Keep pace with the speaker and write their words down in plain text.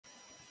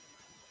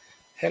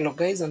Hello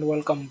guys, and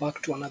welcome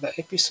back to another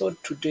episode.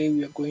 Today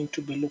we are going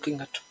to be looking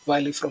at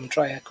Valley from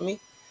TryHackMe.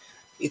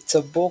 It's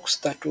a box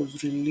that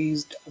was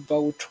released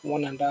about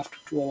 1.5 to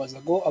 2 hours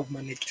ago. I've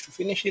managed to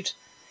finish it,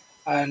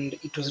 and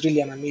it was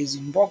really an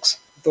amazing box,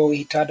 though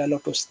it had a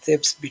lot of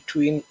steps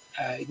between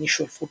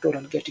initial photo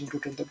and getting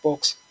root on the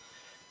box.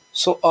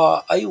 So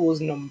I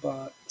was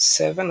number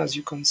 7, as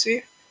you can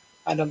see,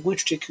 and I'm going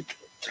to take you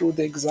through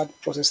the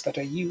exact process that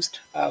I used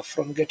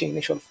from getting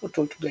initial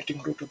photo to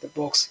getting root of the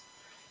box.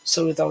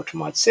 So without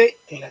much say,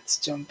 let's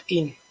jump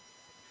in.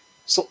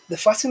 So the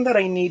first thing that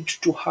I need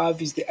to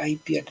have is the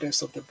IP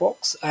address of the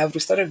box. I have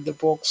restarted the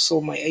box, so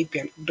my IP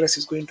address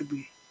is going to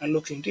be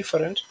looking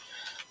different.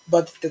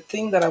 But the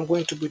thing that I'm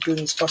going to be doing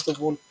is first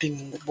of all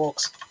pinging the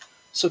box.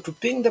 So to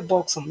ping the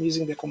box, I'm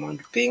using the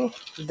command ping.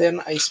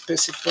 Then I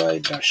specify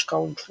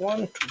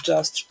 -count1 to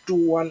just do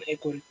one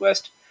echo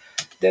request.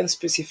 Then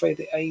specify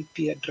the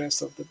IP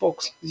address of the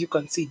box. As you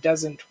can see, it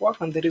doesn't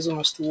work, and the reason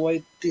as to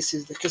why this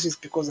is the case is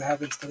because I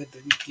haven't started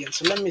the VPN.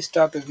 So let me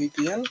start the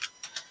VPN,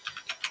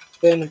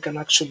 then we can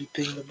actually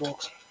ping the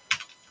box.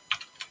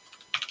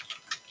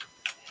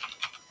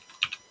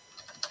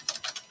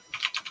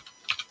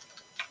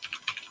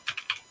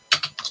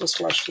 So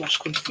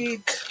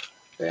 /config,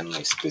 then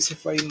I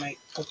specify my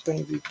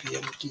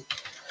OpenVPN key.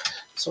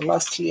 So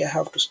lastly, I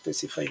have to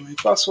specify my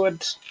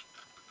password.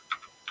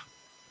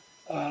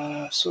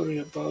 Sorry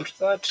about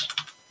that.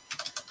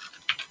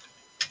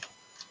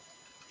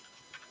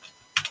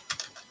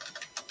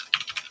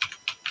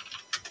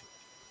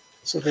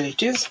 So there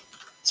it is.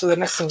 So the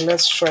next thing,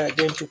 let's try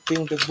again to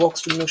ping the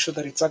box to make sure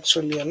that it's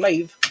actually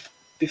alive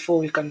before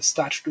we can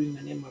start doing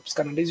an nmap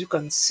scan. And as you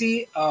can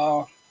see,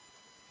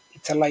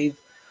 it's alive.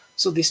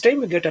 So this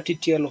time we get a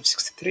TTL of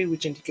 63,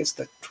 which indicates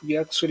that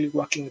we're actually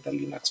working with a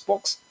Linux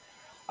box.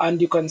 And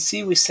you can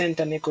see we sent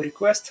an echo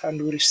request and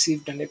we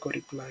received an echo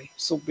reply.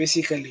 So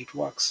basically it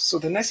works. So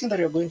the next thing that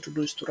you're going to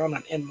do is to run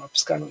an nmap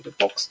scan on the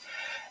box.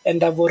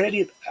 And I've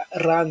already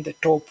run the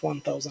top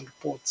 1000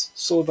 ports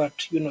so that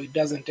it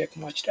doesn't take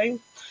much time.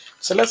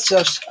 So let's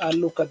just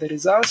look at the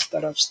results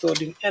that I've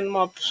stored in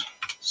nmap.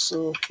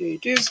 So here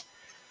it is.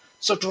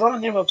 So to run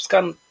an nmap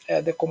scan,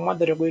 the command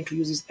that you're going to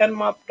use is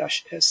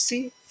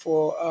nmap-sc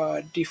for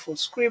default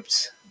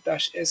scripts,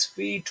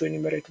 -sv to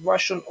enumerate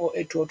version or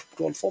a to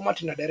output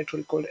format in a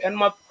directory called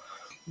nmap.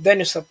 Then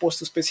you're supposed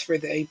to specify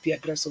the IP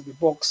address of the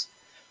box.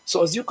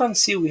 So as you can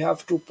see, we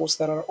have two ports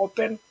that are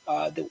open.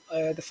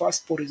 The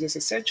first port is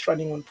SSH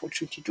running on port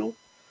 22.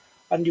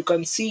 And you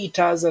can see it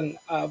has a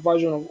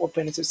version of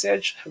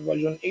OpenSSH,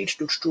 version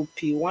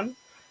 8.2p1.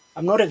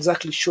 I'm not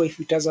exactly sure if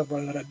it has a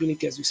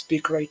vulnerability as we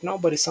speak right now,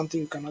 but it's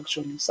something you can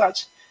actually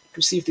search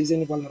to see if there's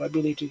any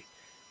vulnerability.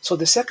 So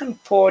the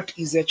second port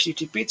is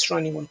HTTP. It's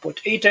running on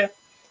port 80,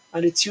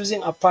 and it's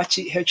using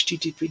Apache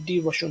HTTPD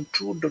version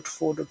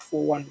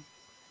 2.4.41.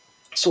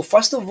 So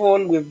first of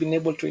all, we've been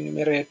able to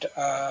enumerate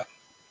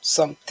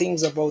some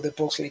things about the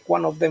box. Like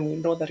one of them, we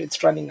know that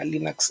it's running a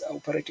Linux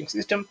operating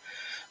system,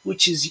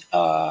 which is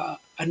a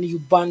new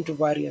Ubuntu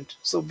variant.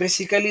 So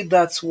basically,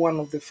 that's one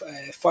of the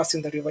first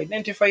things that we've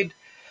identified.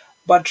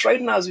 But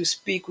right now, as we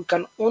speak, we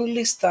can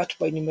only start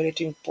by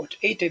enumerating port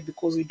 80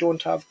 because we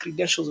don't have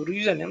credentials or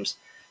usernames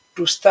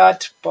to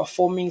start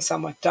performing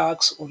some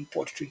attacks on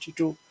port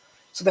 22.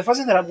 So the first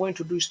thing that I'm going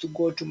to do is to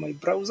go to my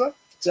browser,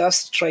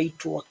 just trying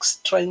to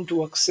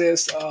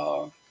access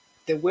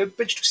the web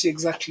page to see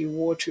exactly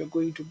what you're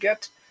going to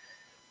get.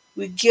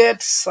 We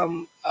get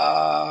some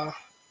a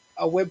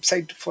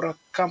website for a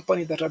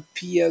company that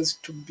appears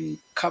to be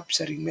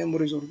capturing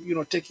memories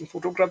or taking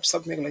photographs,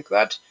 something like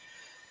that.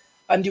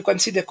 And you can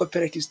see the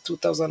copyright is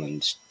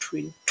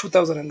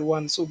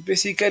 2001. So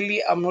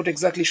basically, I'm not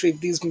exactly sure if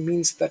this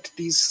means that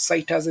this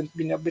site hasn't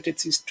been updated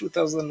since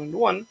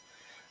 2001,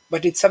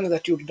 but it's something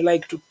that you'd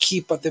like to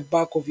keep at the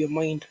back of your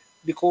mind,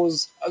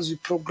 because as we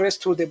progress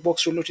through the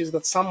box, you'll notice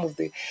that some of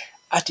the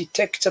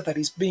architecture that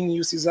is being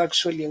used is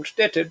actually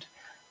outdated.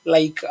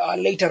 Like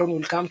later on,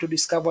 we'll come to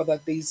discover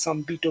that there is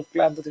some bit of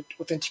client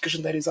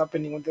authentication that is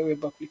happening on the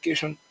web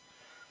application.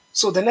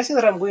 So the next thing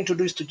that I'm going to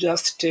do is to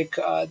just take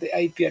the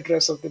IP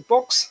address of the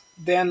box.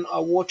 Then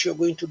what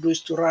you're going to do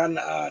is to run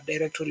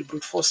directory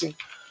brute forcing.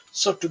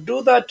 So to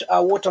do that,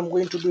 what I'm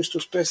going to do is to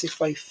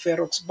specify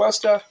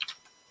feroxbuster.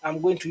 I'm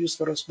going to use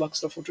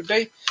feroxbuster for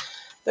today.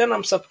 Then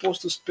I'm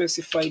supposed to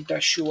specify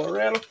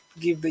 -URL,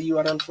 give the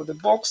URL for the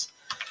box,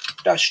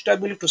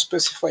 -w to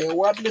specify a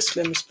word list.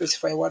 Let me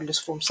specify a word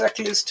list from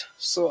setlist.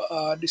 So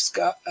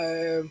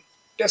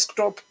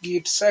desktop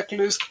git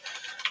setlist,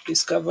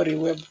 discovery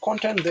web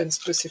content, then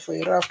specify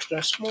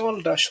raft-small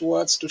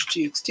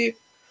 -words.txt,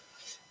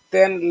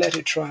 then let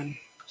it run.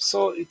 So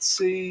it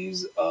says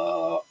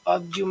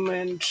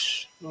argument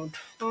not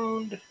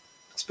found,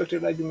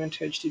 expected argument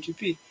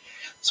HTTP.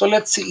 So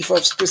let's see if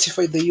I've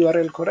specified the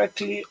URL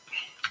correctly.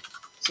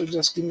 So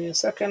just give me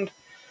a second.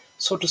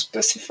 So to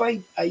specify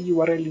a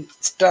URL,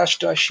 it's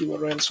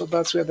 --URL. So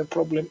that's where the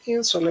problem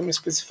is. So let me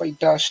specify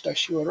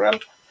 --URL.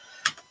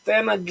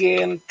 Then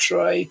again,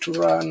 try to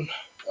run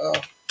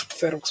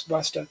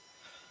feroxbuster.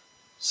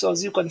 So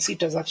as you can see,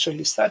 it has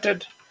actually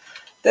started.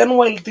 Then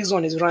while this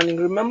one is running,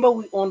 remember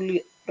we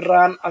only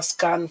run a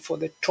scan for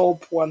the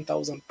top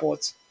 1000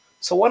 ports.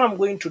 So what I'm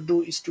going to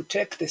do is to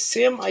take the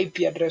same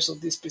IP address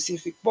of this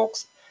specific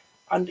box,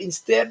 and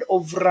instead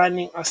of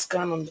running a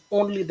scan on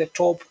only the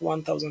top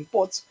 1000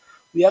 ports,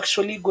 we're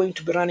actually going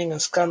to be running a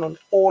scan on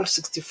all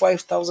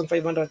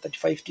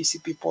 65,535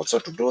 TCP ports. So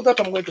to do that,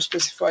 I'm going to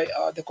specify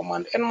the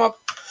command nmap,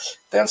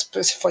 then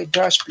specify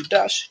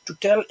 -b- to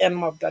tell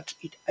nmap that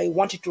I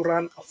want it to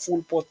run a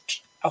full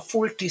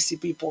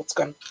TCP port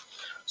scan.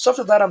 So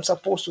after that, I'm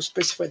supposed to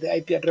specify the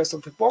IP address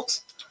of the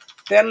box.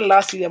 Then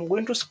lastly, I'm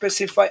going to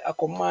specify a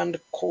command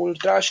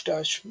called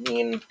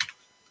 --min,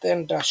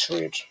 then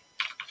 -read.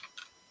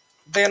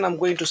 Then I'm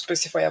going to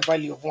specify a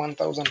value of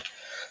 1000.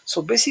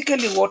 So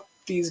basically what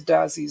this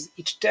does is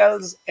it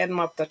tells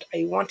nmap that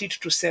I want it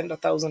to send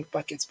 1000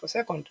 packets per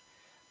second.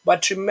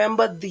 But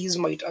remember, these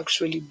might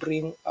actually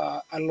bring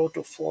a lot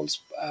of false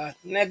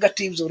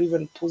negatives or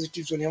even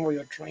positives whenever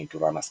you're trying to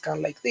run a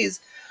scan like this.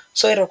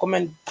 So I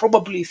recommend,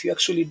 probably if you're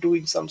actually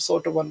doing some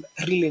sort of a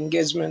real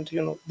engagement,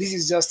 this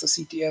is just a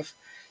CTF.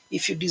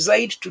 If you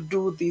decide to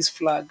do this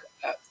flag,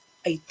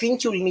 I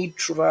think you'll need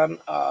to run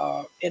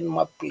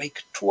nmap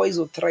like twice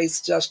or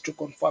thrice just to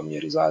confirm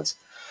your results.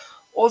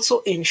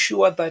 Also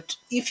ensure that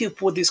if you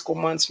put these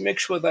commands, make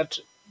sure that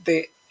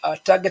the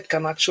target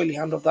can actually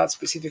handle that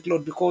specific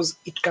load, because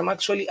it can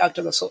actually act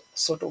as a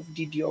sort of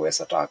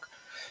DDoS attack.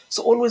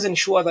 So always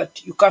ensure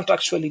that you can't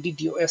actually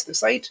DDoS the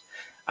site,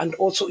 and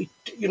also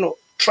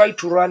try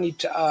to run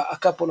it a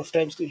couple of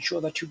times to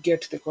ensure that you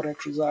get the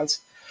correct results.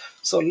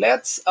 So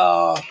let's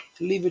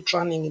leave it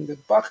running in the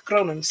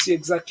background and see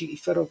exactly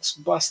if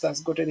feroxbuster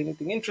has gotten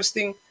anything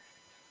interesting.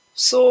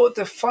 So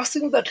the first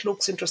thing that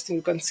looks interesting,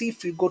 you can see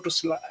if we go to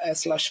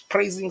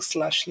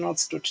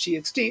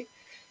 /pricing/nodes.txt,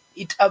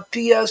 it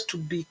appears to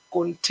be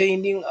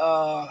containing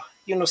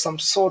some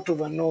sort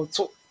of a node.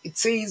 So it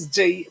says,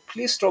 J,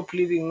 please stop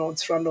leaving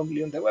nodes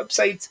randomly on the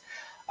website,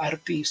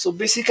 RP. So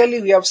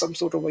basically we have some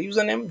sort of a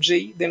username,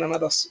 J, then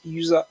another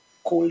user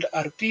called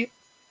RP.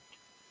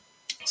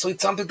 So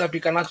it's something that we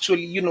can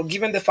actually,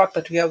 given the fact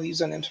that we have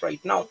usernames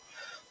right now,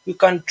 we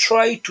can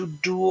try to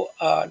do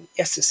an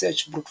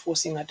SSH brute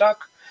forcing attack.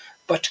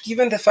 But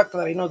given the fact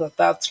that I know that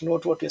that's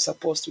not what we're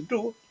supposed to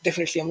do,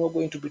 definitely I'm not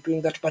going to be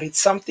doing that. But it's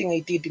something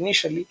I did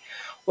initially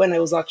when I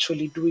was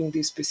actually doing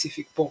this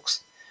specific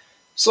box.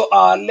 So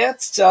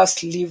let's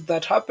just leave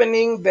that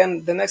happening.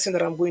 Then the next thing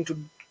that I'm going to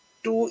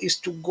do is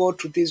to go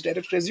to this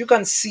directory. As you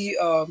can see,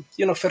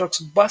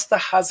 feroxbuster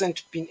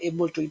hasn't been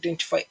able to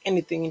identify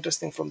anything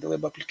interesting from the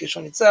web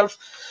application itself.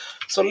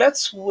 So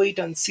let's wait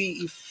and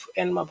see if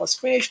nmap has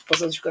finished,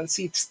 because as you can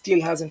see, it still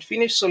hasn't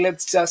finished. So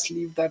let's just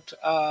leave that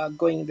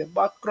going in the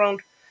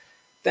background.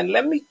 Then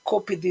let me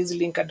copy this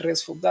link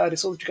address for gallery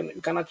so that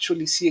you can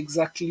actually see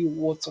exactly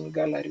what's on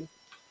gallery.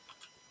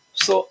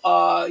 So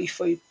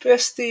if I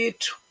paste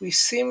it, we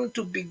seem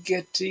to be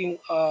getting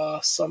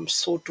some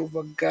sort of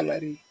a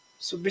gallery.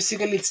 So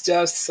basically it's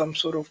just some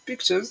sort of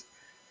pictures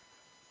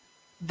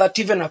that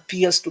even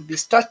appears to be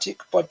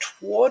static. But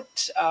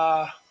what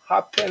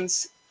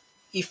happens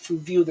if we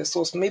view the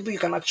source? Maybe you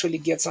can actually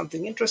get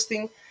something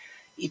interesting.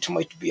 It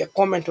might be a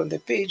comment on the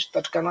page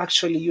that can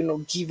actually,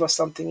 give us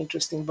something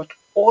interesting. But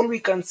all we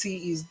can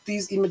see is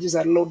these images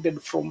are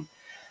loaded from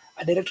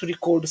a directory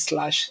called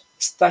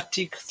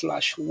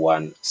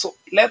 /static/1. So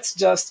let's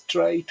just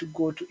try to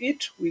go to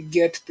it. We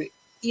get the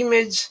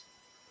image.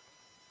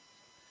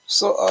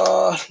 So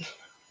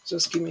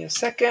just give me a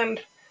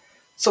second.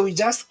 So we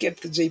just get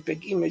the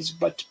JPEG image,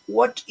 but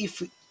what if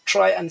we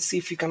try and see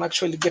if we can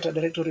actually get a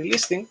directory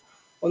listing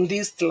on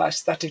this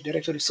 /static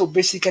directory? So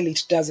basically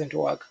it doesn't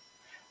work.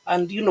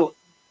 And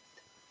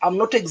I'm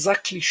not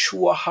exactly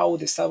sure how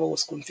the server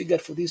was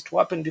configured for this to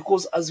happen,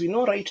 because as we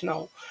know right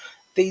now,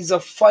 there is a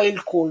file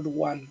called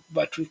 1,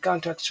 but we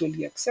can't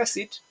actually access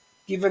it,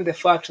 given the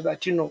fact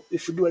that,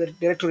 if we do a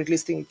directory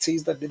listing, it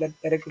says that the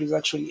directory is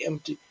actually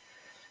empty.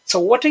 So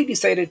what I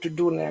decided to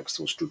do next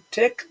was to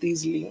take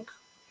this link,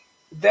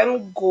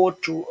 then go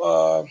to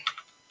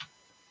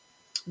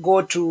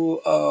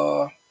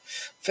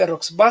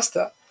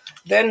feroxbuster,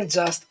 then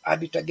just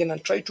add it again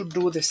and try to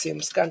do the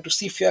same scan to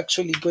see if you're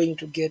actually going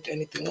to get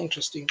anything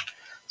interesting.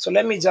 So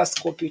let me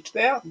just copy it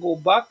there, go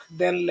back,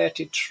 then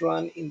let it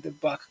run in the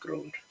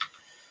background.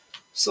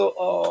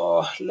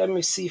 So let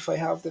me see if I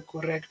have the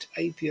correct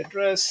IP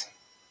address.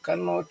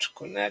 Cannot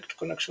connect,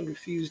 connection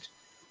refused.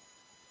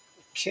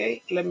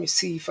 Okay, let me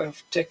see if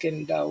I've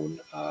taken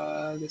down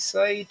the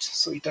site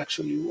so it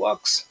actually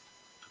works.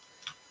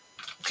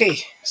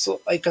 Okay, so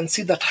I can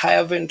see that I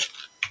haven't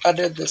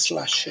added the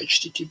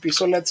 /http.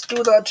 So let's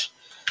do that.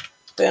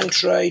 Then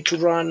try to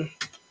run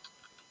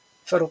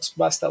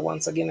feroxbuster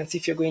once again and see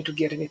if you're going to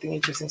get anything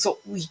interesting. So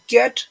we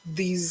get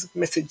this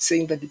message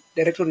saying that the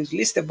directory is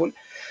listable.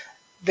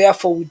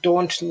 Therefore, we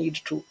don't need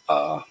to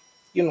run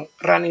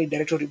any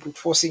directory brute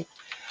forcing.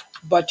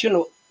 But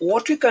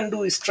what we can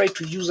do is try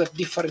to use a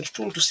different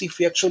tool to see if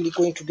we're actually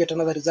going to get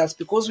another results,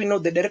 because we know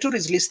the directory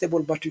is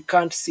listable, but we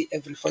can't see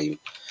every file.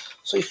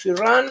 So if you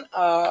run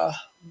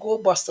go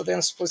buster,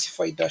 then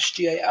specify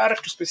 -dir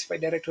to specify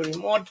directory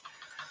mode,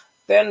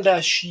 then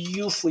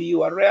 -u for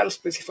URL,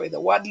 specify the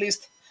word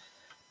list,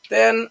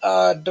 then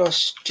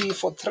 -t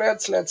for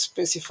threads, let's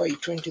specify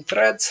 20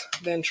 threads,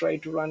 then try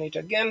to run it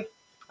again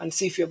and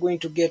see if you're going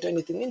to get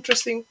anything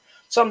interesting.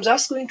 So I'm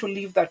just going to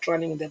leave that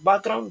running in the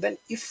background. Then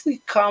if we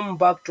come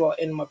back to our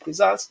nmap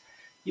results,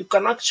 you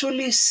can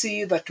actually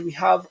see that we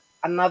have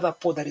another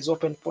port that is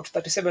open, port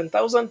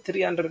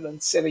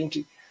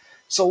 37,370.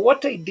 So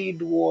what I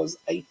did was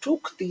I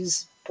took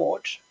this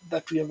port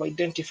that we have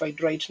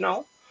identified right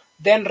now,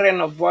 then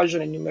ran a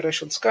version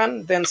enumeration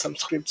scan, then some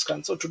script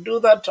scan. So to do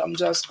that, I'm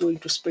just going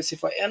to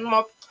specify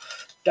nmap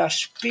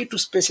 -p to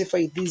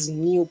specify this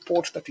new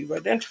port that we've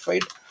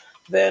identified,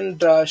 then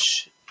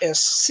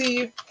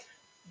 -sc,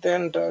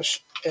 then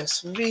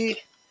 -sv,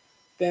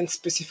 then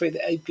specify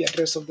the IP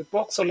address of the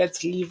box. So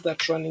let's leave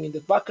that running in the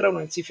background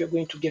and see if you're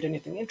going to get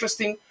anything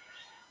interesting.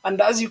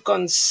 And as you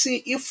can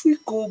see, if we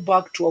go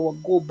back to our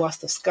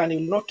GoBuster scan,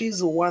 you'll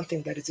notice one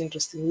thing that is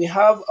interesting. We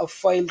have a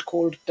file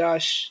called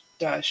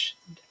 //00.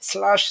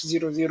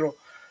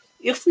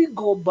 If we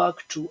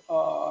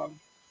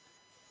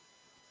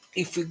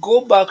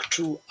go back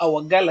to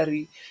our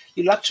gallery,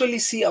 you'll actually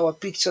see our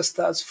picture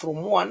starts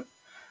from 1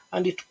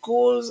 and it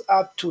goes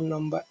up to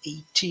number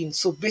 18.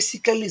 So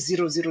basically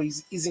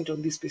 00 isn't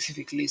on this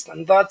specific list,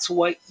 and that's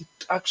why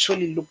it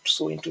actually looked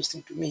so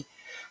interesting to me.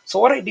 So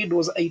what I did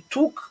was I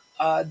took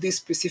this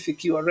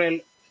specific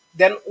URL,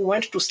 then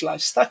went to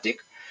 /static,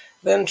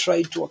 then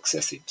tried to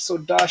access it. So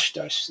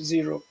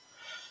 --0.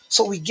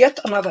 So we get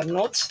another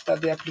note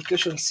that the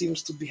application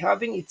seems to be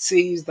having. It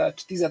says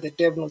that these are the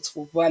dev notes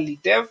for Valley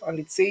Dev, and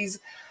it says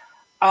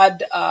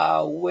add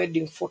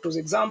wedding photos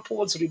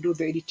examples, redo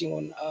the editing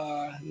on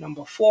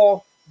number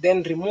 4,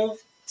 then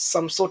remove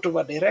some sort of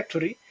a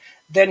directory,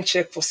 then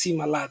check for SIM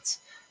alerts.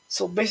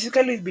 So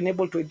basically, we've been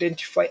able to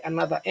identify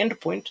another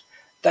endpoint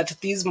that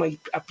this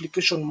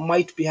application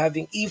might be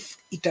having if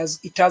it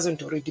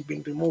hasn't already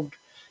been removed.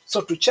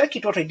 So to check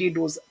it, what I did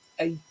was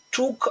I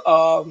took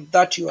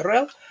that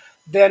URL,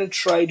 then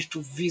tried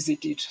to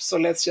visit it. So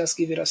let's just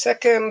give it a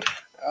second.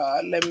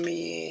 Let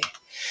me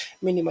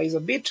minimize a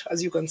bit.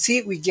 As you can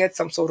see, we get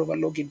some sort of a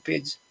login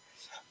page.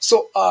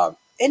 So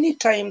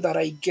anytime that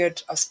I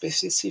get a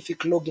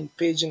specific login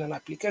page in an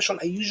application,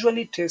 I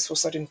usually test for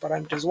certain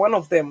parameters. One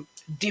of them,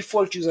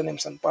 default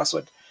usernames and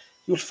password.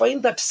 You'll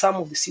find that some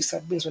of the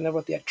sysadmins,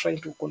 whenever they are trying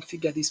to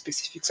configure these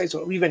specific sites,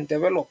 or even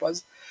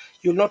developers,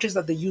 you'll notice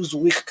that they use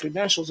weak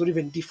credentials or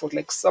even default,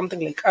 like something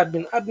like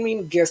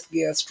admin, guest,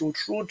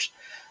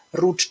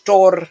 root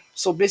tor.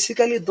 So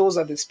basically, those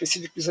are the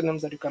specific usernames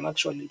that you can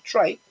actually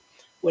try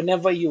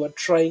whenever you are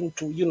trying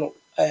to,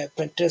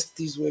 test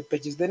these web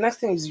pages. The next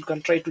thing is you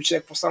can try to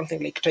check for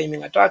something like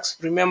timing attacks.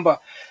 Remember,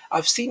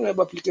 I've seen web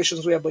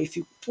applications whereby if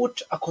you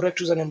put a correct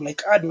username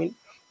like admin,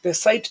 the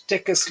site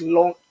takes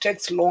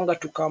longer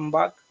to come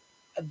back,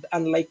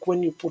 unlike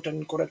when you put an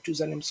incorrect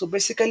username. So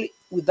basically,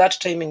 with that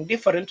timing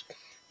different,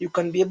 you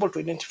can be able to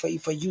identify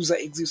if a user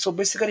exists. So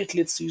basically, it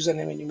leads to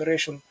username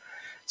enumeration.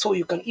 So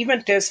you can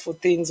even test for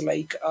things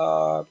like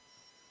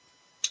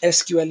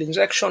SQL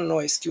injection,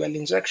 NoSQL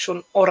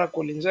injection,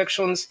 Oracle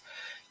injections.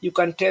 You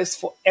can test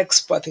for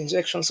expert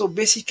injection. So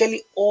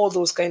basically, all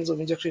those kinds of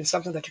injections is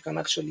something that you can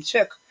actually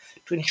check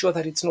to ensure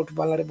that it's not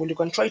vulnerable. You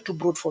can try to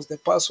brute force the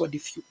password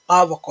if you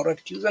have a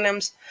correct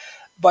usernames.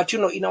 But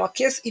in our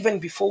case, even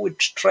before we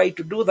try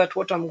to do that,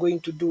 what I'm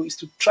going to do is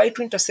to try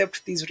to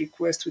intercept these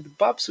requests with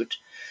Babsuite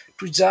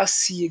to just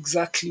see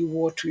exactly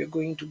what we are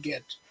going to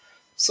get.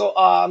 So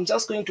I'm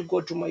just going to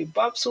go to my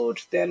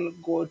Babsuite, then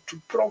go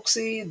to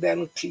proxy,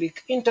 then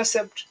click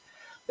intercept,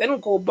 then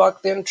go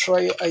back, then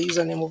try a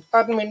username of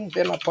admin,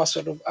 then a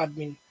password of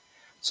admin.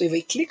 So if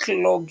I click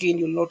login,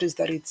 you'll notice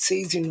that it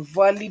says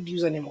invalid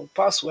username or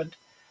password.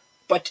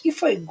 But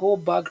if I go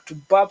back to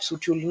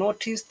Babsuite, you'll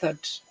notice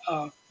that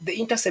the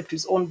intercept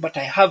is on, but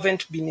I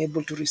haven't been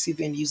able to receive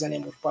any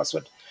username or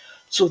password.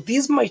 So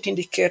this might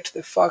indicate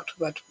the fact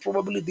that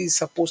probably this is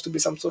supposed to be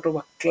some sort of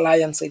a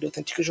client-side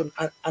authentication,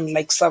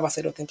 unlike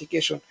server-side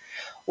authentication,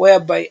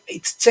 whereby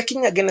it's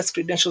checking against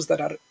credentials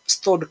that are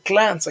stored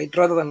client-side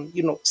rather than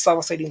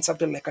server-side in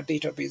something like a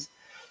database.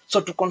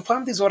 So to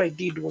confirm this, what I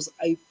did was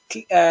I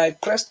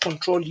pressed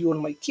Control U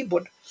on my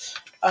keyboard,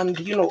 and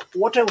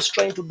what I was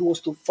trying to do was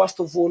to first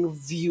of all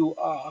view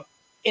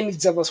any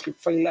JavaScript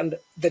file, and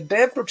the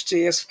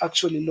dev.js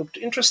actually looked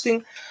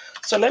interesting.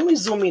 So let me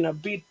zoom in a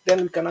bit,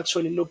 then we can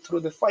actually look through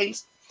the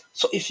files.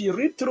 So if you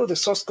read through the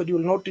source code, you'll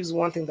notice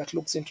one thing that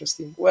looks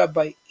interesting,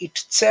 whereby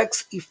it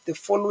checks if the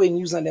following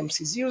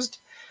usernames is used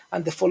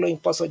and the following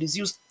password is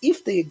used.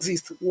 If they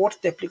exist, what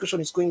the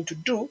application is going to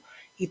do,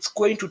 it's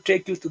going to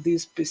take you to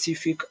this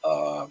specific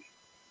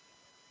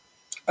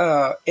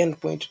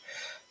endpoint.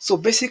 So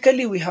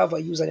basically, we have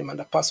a username and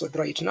a password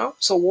right now.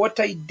 So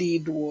what I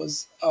did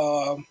was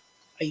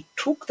I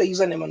took the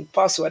username and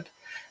password,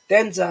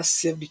 then just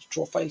saved it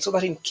to a file so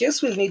that in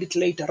case we'll need it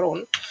later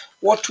on,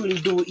 what we'll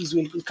do is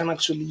we can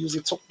actually use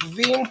it. So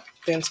vim,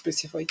 then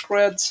specify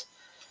creds,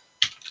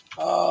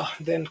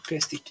 then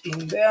paste it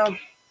in there.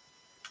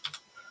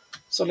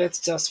 So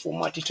let's just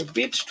format it a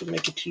bit to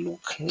make it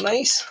look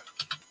nice.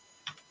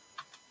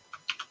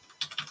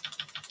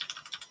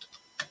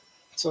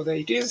 So there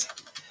it is.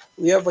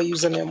 We have a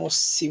username of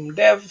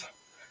simdev,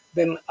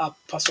 then a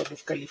password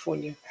of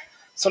California.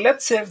 So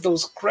let's save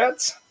those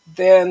creds.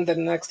 Then the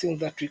next thing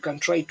that we can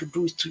try to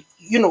do is to,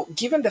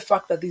 given the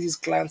fact that this is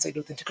client-side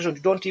authentication,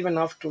 you don't even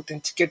have to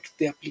authenticate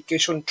the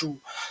application to,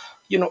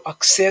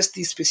 access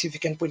this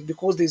specific endpoint,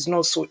 because there's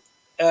no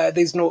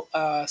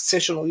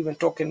session or even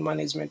token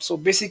management. So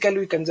basically,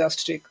 we can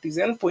just take this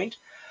endpoint,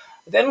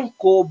 then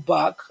go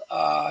back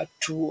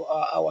to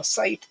our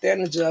site,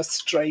 then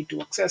just try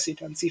to access it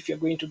and see if you're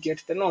going to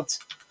get the nodes.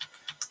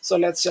 So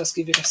let's just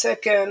give it a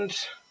second.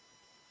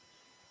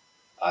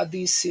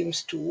 This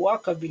seems to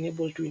work. I've been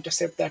able to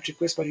intercept that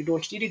request, but you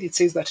don't need it. It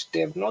says that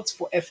dev nodes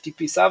for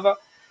FTP server.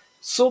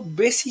 So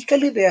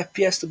basically, there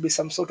appears to be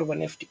some sort of an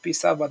FTP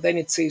server. Then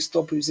it says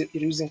stop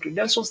using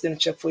credentials, then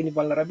check for any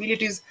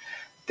vulnerabilities,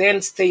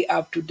 then stay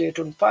up to date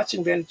on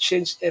patching, then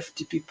change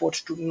FTP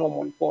port to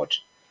normal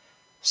port.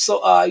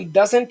 So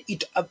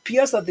it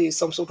appears that there is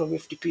some sort of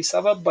FTP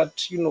server,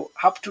 but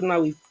up to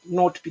now we've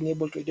not been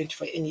able to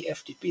identify any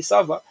FTP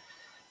server.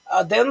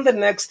 Then the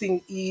next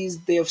thing is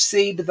they have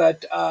said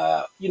that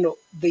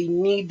they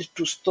need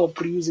to stop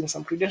reusing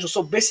some credentials.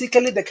 So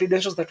basically, the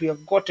credentials that we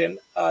have gotten,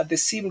 the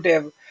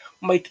simdev,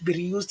 might be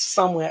reused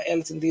somewhere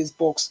else in this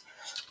box.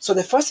 So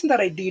the first thing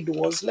that I did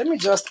was, let me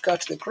just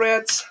cut the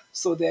creds.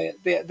 So there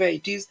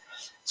it is.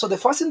 So the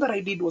first thing that I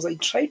did was I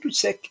tried to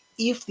check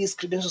if these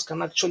credentials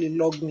can actually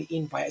log me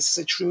in via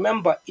SSH.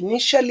 Remember,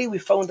 initially we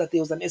found that there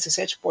was an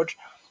SSH port,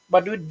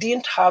 but we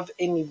didn't have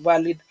any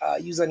valid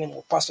username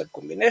or password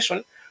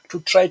combination to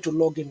try to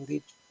log in with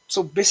it.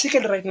 So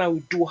basically right now we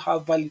do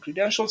have valid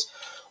credentials.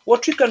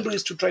 What we can do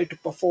is to try to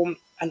perform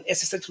an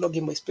SSH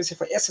login by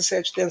specify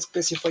SSH, then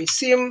specify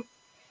sim,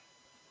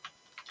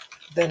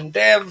 then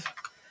dev,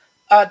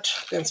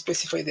 then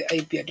specify the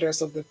IP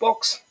address of the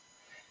box,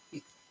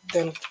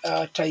 then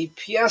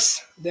type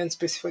yes, then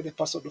specify the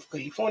password of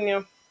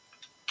California.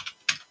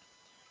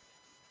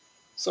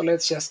 So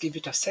let's just give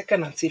it a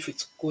second and see if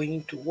it's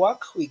going to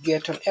work. We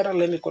get an error.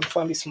 Let me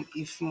confirm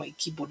if my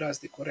keyboard has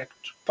the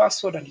correct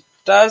password, and it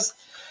does.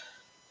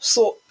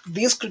 So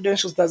these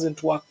credentials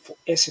doesn't work for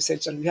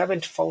SSH, and we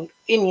haven't found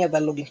any other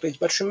login page.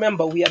 But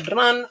remember, we had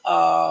run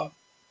an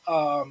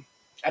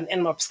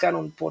nmap scan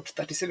on port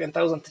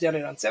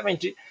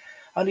 37,370,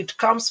 and it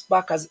comes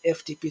back as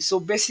FTP. So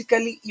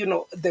basically,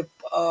 the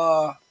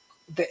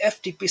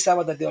FTP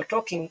server that they were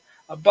talking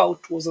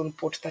about was on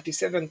port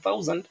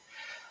 37,370.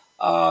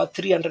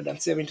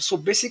 So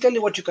basically,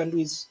 what you can do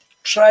is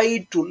try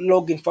to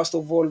log in first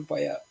of all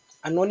via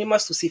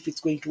anonymous to see if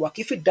it's going to work.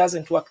 If it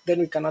doesn't work, then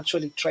we can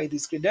actually try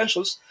these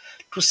credentials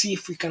to see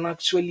if we can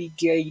actually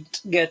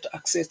get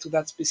access to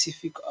that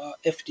specific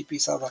FTP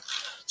server.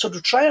 So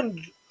to try and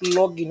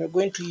log in, we're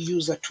going to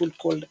use a tool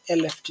called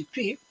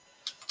LFTP.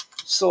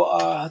 So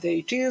there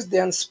it is.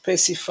 Then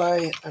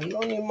specify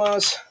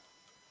anonymous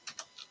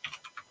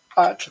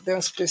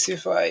then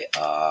specify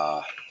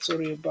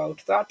sorry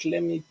about that.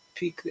 Let me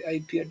pick the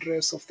IP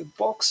address of the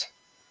box,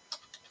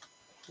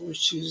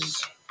 which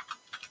is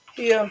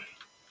here.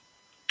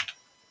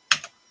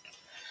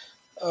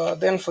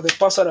 Then for the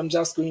password, I'm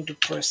just going to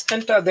press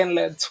enter. Then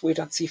let's wait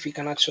and see if we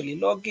can actually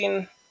log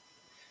in.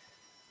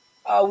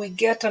 We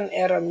get an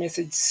error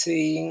message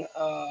saying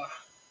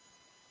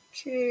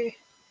okay,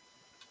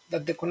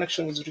 that the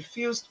connection is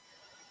refused.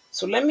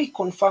 So let me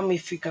confirm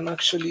if we can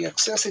actually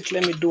access it.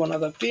 Let me do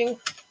another ping.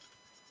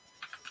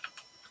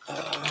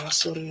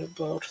 Sorry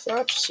about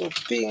that. So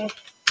ping.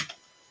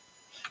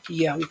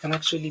 Yeah, we can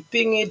actually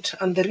ping it.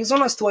 And the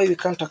reason as to why we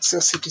can't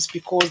access it is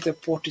because the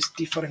port is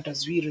different,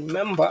 as we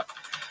remember.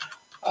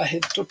 I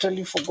had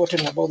totally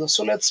forgotten about that.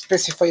 So let's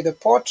specify the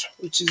port,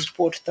 which is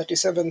port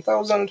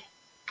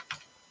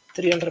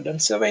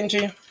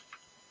 37,370.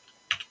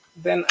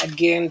 Then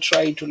again,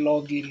 try to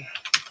log in.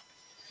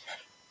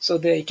 So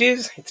there it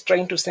is. It's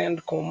trying to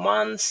send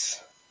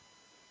commands.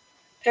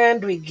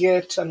 And we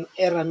get an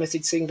error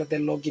message saying that the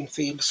login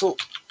failed. So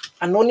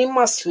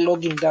anonymous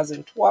login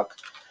doesn't work.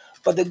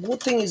 But the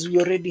good thing is we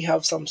already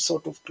have some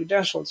sort of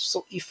credentials.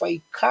 So if I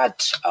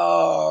cut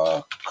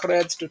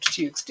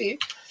creds.txt,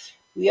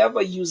 we have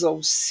a user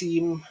of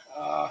sim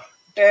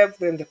dev,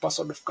 then the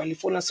password of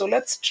California. So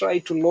let's try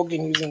to log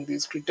in using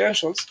these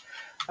credentials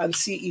and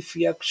see if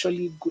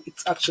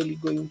it's actually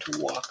going to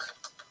work.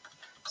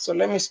 So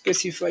let me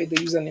specify the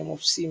username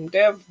of sim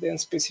dev, then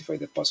specify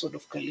the password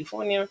of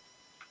California.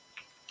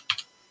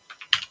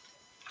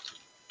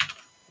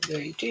 There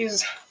it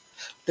is.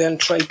 Then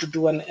try to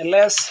do an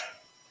ls.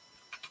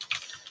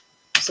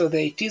 So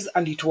there it is,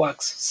 and it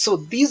works. So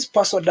this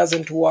password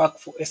doesn't work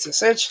for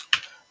SSH,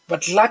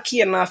 but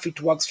lucky enough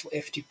it works for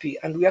FTP.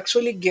 And we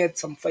actually get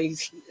some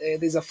files.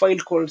 There's a file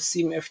called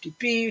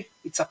simftp.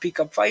 It's a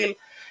pickup file,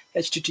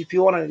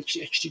 HTTP1 and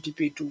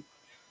HTTP2.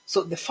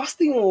 So the first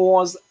thing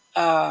was,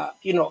 try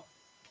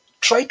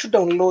to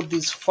download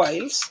these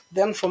files.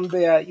 Then from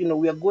there,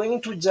 we are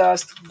going to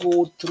just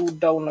go through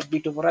down a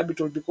bit of a rabbit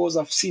hole because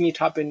I've seen it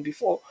happen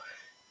before.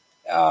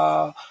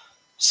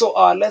 So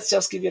let's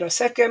just give it a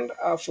second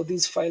for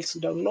these files to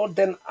download.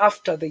 Then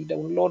after they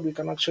download, we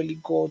can actually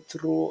go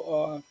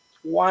through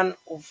one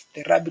of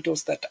the rabbit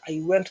holes that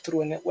I went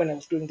through when I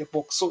was doing the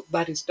box. So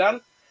that is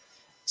done.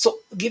 So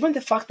given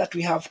the fact that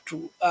we have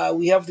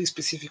these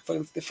specific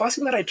files, the first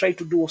thing that I tried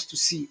to do was to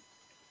see,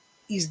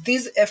 is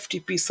this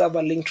FTP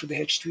server linked to the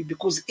HTTP?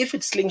 Because if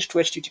it's linked to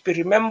HTTP,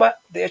 remember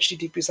the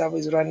HTTP server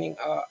is running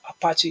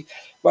Apache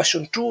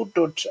version 2.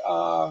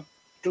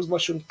 It was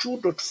version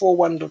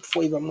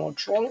 2.41.4 if I'm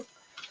not wrong.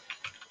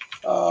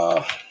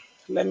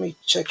 Let me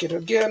check it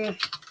again.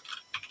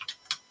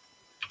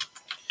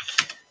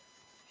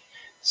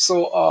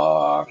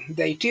 So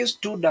there it is,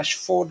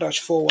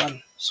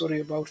 2-4-41. Sorry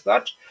about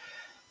that.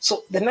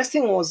 So the next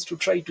thing was to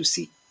try to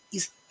see,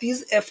 is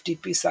this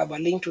FTP server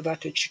linked to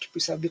that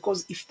HTTP server?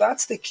 Because if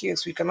that's the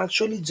case, we can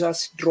actually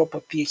just drop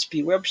a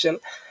PHP web shell,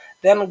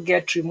 then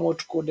get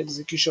remote code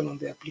execution on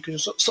the application.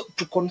 So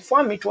to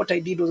confirm it, what I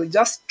did was I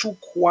just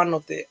took one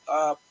of the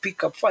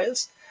pickup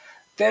files.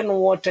 Then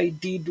what I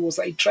did was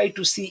I tried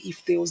to see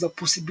if there was a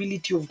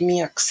possibility of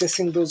me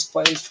accessing those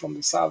files from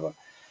the server.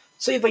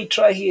 So if I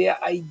try here,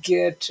 I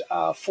get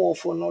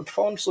 404 not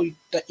found. So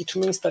it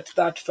means that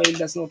that file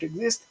does not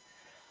exist.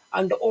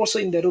 And also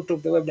in the root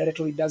of the web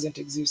directory, it doesn't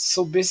exist.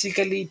 So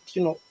basically,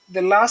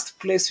 the last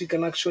place we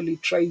can actually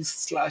try is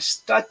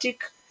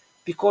 /static,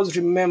 because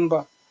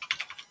remember,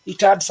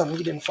 it had some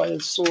hidden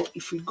files. So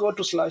if we go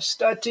to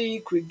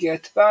 /static, we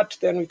get that,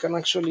 then we can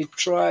actually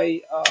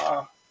try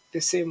the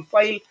same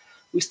file.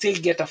 We still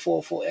get a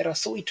 404 error.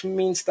 So it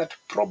means that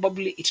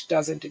probably it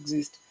doesn't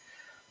exist.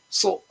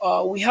 So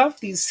we have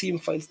these SIM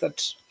files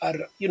that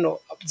are,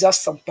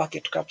 just some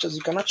packet captures.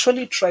 You can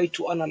actually try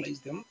to analyze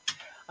them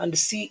and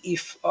see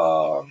if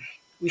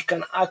we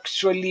can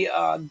actually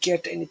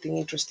get anything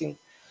interesting.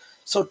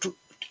 So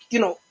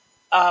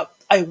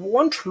I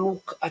won't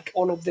look at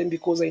all of them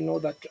because I know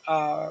that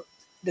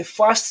the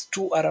first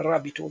two are a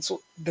rabbit hole.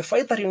 So the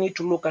file that you need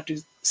to look at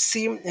is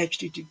sim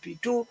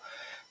http2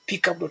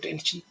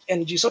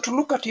 pickup.ng. So to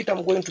look at it,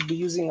 I'm going to be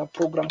using a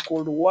program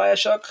called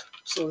Wireshark.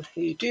 So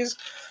here it is.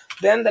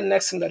 Then the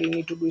next thing that you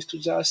need to do is to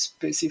just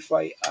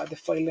specify the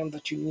file name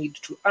that you need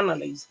to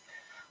analyze.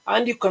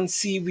 And you can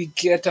see we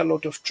get a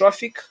lot of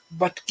traffic,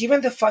 but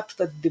given the fact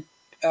that the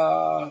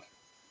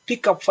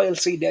pickup file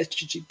said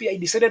HTTP, I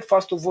decided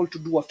first of all to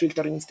do a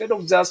filtering. Instead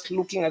of just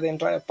looking at the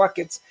entire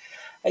packets,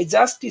 I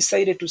just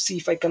decided to see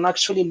if I can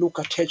actually look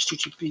at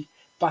HTTP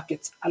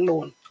packets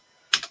alone.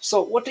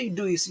 So what I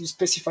do is you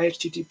specify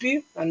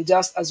HTTP, and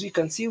just as we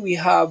can see, we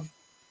have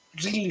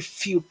really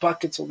few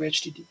packets of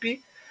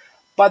HTTP.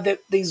 But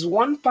there's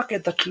one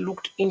packet that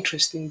looked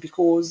interesting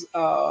because,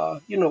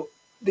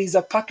 there's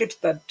a packet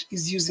that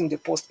is using the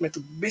post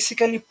method.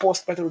 Basically,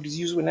 post method is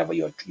used whenever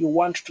you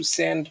want to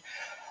send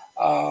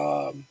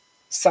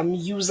some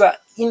user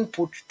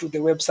input to the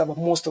web server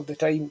most of the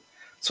time.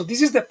 So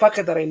this is the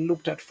packet that I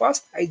looked at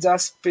first. I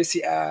just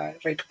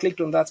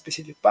right-clicked on that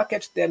specific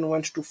packet, then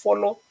went to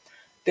follow,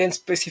 then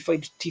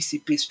specified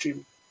TCP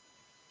stream.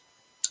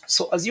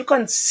 So as you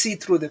can see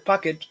through the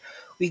packet,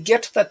 we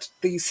get that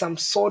there is some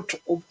sort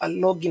of a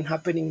login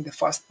happening in the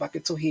first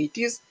packet. So here it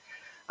is.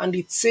 And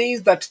it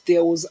says that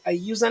there was a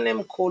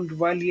username called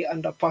Valley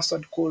and a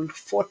password called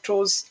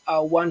photos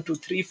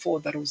 1234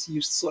 that was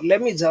used. So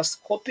let me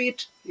just copy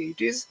it. Here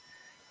it is.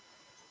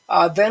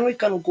 Then we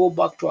can go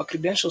back to our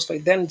credentials file,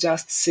 then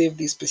just save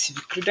these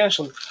specific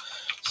credentials.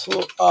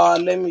 So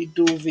let me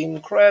do vim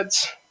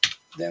creds,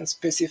 then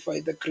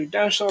specify the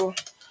credential.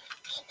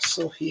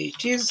 So here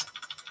it is.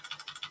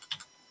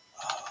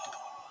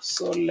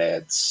 So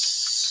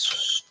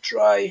let's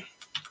try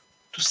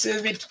to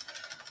save it.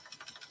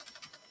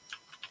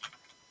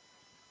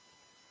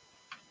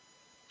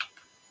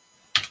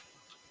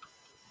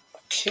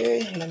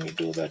 Okay, let me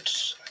do that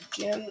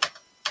again.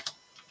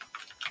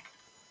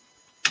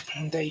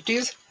 And there it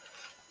is.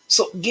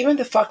 So given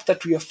the fact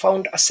that we have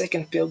found a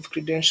second pair of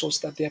credentials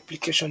that the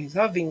application is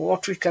having,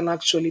 what we can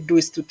actually do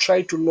is to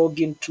try to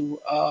log into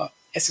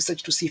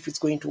SSH to see if it's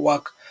going to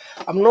work.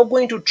 I'm not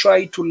going to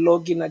try to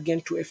log in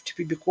again to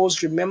FTP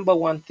because remember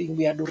one thing,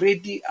 we had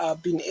already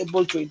been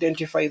able to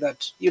identify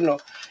that,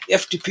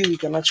 FTP we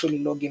can actually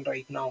log in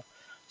right now.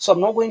 So I'm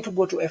not going to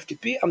go to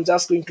FTP. I'm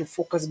just going to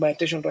focus my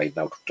attention right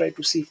now to try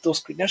to see if those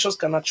credentials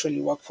can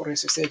actually work for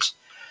SSH.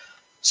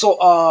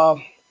 So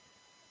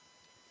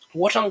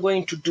what I'm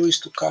going to do is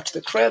to cut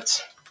the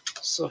creds.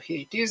 So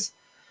here it is.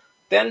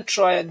 Then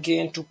try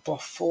again to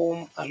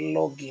perform a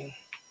login.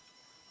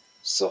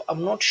 So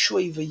I'm not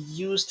sure if I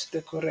used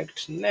the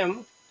correct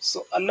name.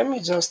 So let me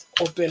just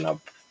open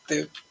up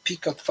the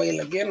pickup file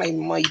again. I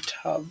might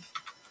have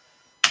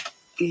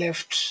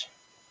left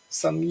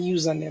some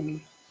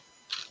username.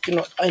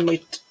 I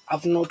might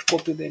have not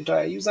copied the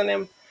entire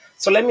username.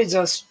 So let me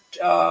just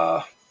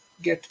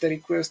get the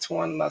request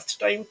one last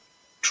time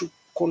to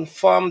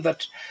confirm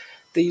that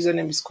the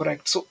username is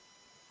correct. So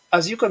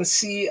as you can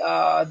see,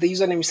 the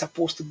username is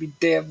supposed to be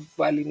dev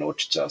valley, not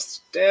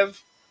just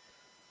dev.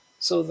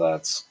 So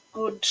that's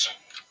good.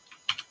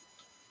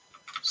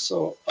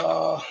 So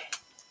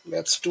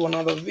let's do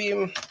another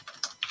vim.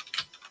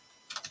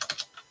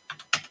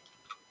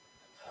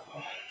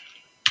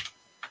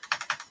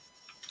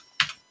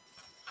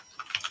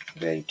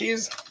 There it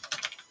is.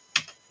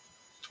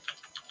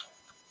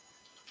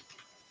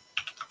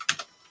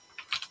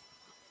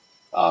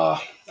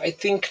 I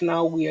think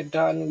now we are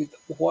done with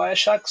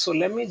Wireshark. So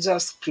let me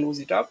just close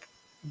it up.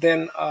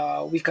 Then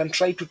we can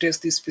try to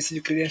test these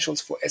specific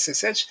credentials for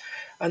SSH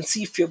and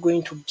see if you're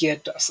going to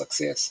get a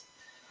success.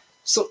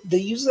 So the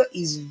user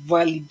is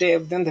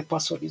validev, then the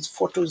password is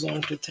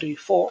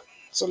photos1234.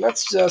 So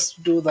let's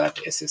just do that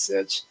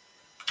SSH,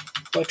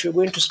 but we're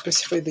going to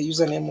specify the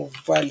username of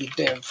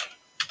validev.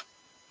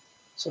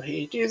 So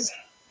here it is.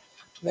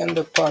 Then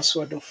the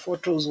password of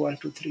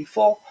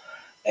photos1234,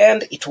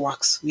 and it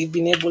works. We've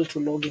been able to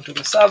log into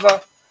the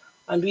server,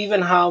 and we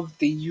even have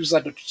the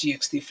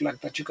user.txt flag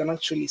that you can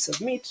actually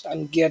submit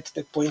and get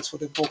the points for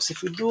the box.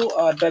 If you do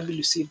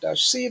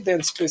wc-c,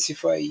 then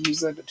specify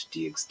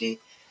user.txt,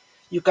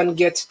 you can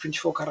get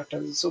 24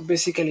 characters. So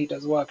basically it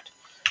has worked.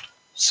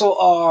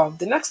 So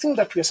the next thing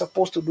that we are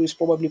supposed to do is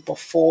probably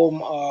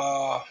perform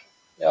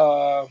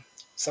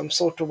some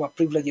sort of a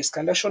privilege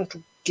escalation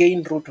to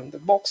gain root on the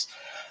box.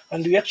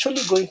 And we're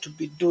actually going to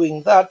be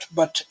doing that.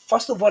 But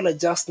first of all, I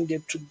just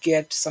needed to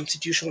get some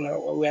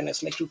situational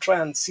awareness, like to try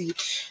and see,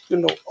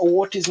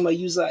 what is my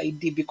user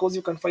ID? Because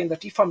you can find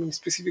that if I'm in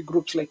specific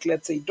groups, like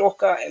let's say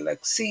Docker,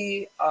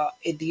 LXC,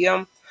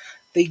 ADM,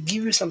 they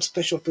give you some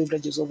special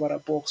privileges over a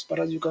box. But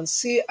as you can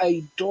see,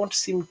 I don't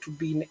seem to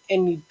be in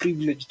any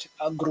privileged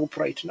group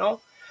right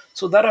now.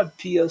 So that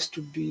appears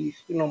to be,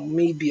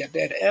 maybe a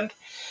dead end.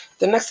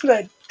 The next thing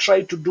I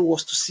tried to do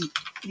was to see,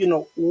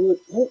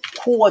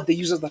 who are the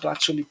users that are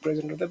actually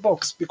present on the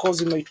box,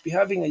 because you might be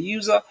having a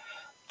user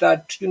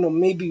that,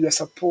 maybe you are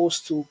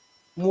supposed to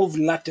move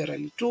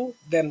laterally to,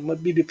 then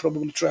maybe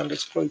probably try and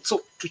exploit.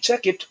 So to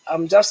check it,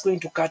 I'm just going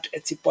to cut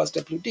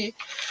etc+wd,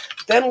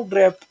 then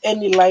grab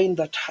any line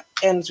that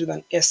ends with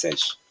an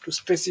sh to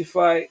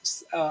specify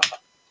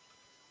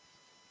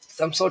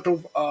some sort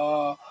of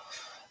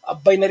a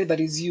binary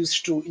that is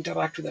used to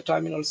interact with the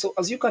terminal. So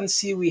as you can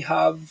see, we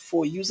have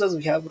for users,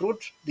 we have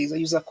root, there's a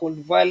user called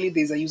valley,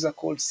 there's a user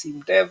called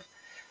simdev,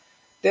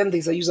 then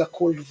there's a user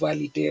called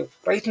valleydev.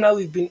 Right now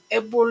we've been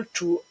able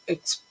to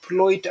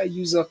exploit a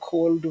user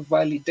called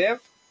valleydev.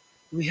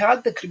 We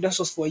had the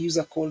credentials for a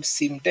user called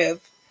simdev,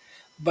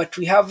 but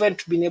we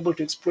haven't been able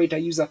to exploit a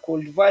user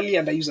called valley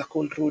and a user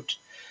called root.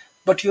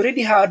 But you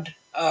already had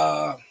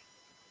the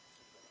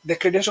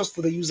credentials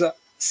for the user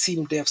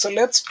simdev. So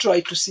let's try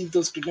to see if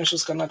those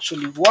credentials can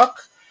actually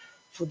work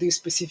for this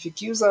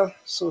specific user.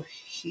 So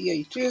here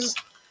it is.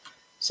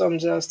 So I'm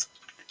just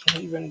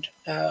even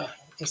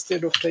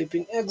instead of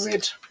typing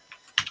exit,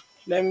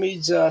 let me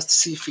just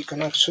see if we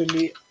can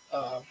actually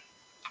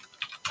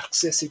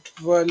access it.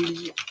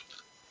 Valley.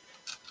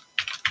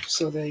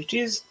 So there it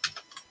is,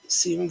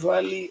 sim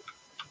valley.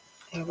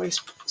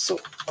 So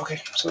okay,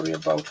 sorry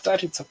about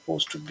that. It's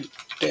supposed to be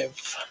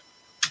dev.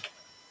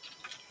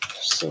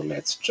 So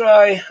let's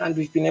try, and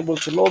we've been able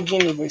to log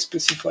in. If I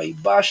specify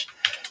bash,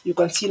 you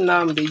can see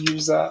now I'm the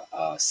user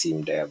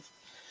simdev.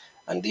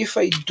 And if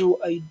I do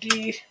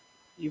ID,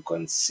 you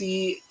can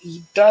see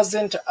it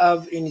doesn't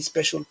have any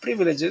special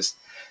privileges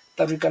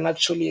that we can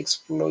actually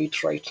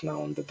exploit right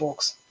now on the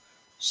box.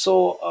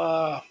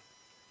 So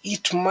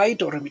it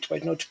might or it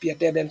might not be a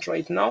dead end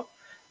right now,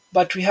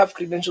 but we have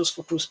credentials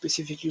for two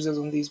specific users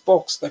on this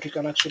box that we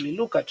can actually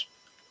look at.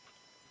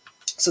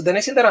 So the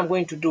next thing that I'm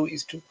going to do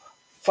is to,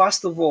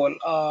 first of all,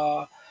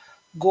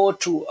 go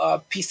to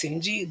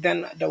pcapng,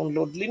 then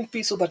download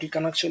linpeas so that we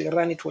can actually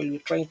run it while we're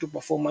trying to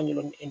perform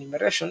manual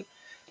enumeration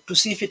to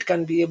see if it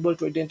can be able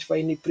to identify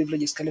any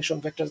privilege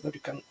escalation vectors that we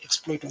can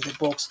exploit on the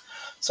box.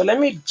 So let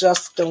me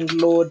just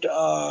download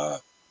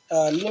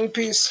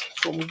linpeas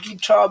from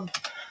GitHub.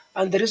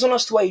 And the reason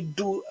as to why I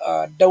do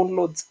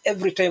downloads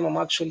every time I'm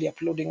actually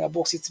uploading a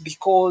box, it's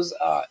because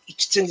it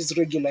changes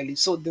regularly.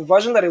 So the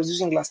version that I was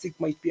using last week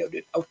might be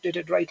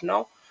outdated right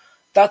now.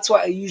 That's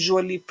why I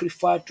usually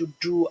prefer to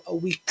do a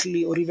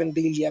weekly or even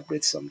daily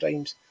updates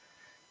sometimes.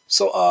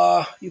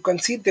 So you can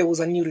see there was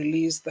a new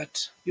release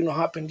that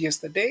happened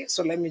yesterday.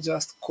 So let me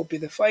just copy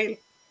the file.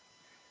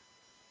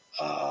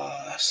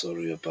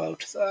 Sorry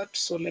about that.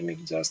 So let me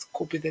just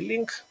copy the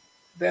link,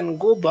 then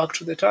go back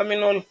to the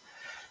terminal,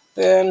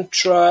 then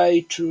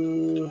try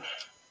to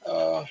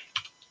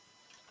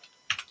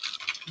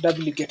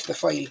wget the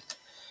file.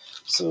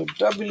 So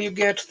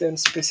wget, then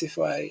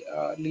specify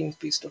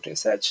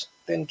linpeas.sh,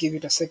 then give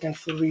it a second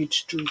for it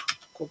to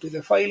copy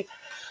the file.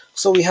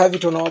 So we have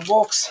it on our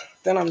box.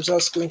 Then I'm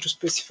just going to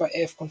specify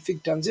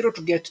fconfig turn0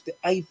 to get the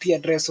IP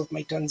address of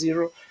my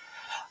turn0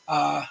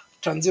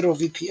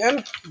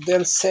 VPN,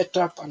 then set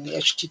up an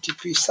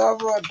HTTP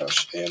server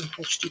 -m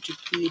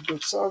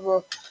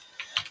http.server.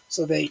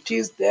 So there it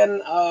is.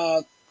 Then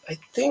I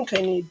think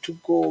I need to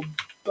go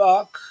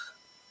back.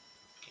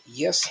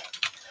 Yes.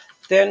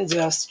 Then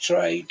just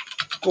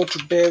go to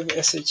dev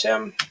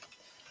shm,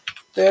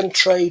 then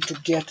try to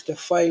get the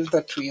file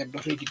that we had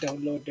already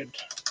downloaded.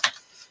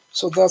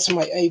 So that's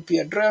my IP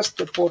address.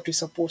 The port is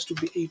supposed to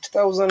be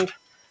 8000.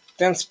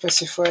 Then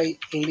specify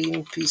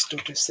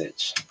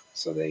linpeas.sh.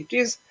 So there it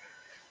is.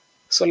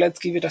 So let's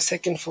give it a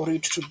second for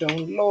it to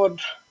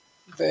download.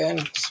 Then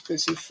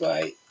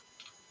specify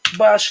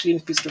bash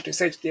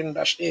linpeas.sh then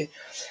 -a.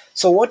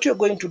 So what you're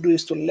going to do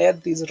is to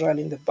let this run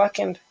in the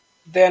backend.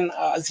 Then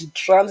as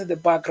it runs in the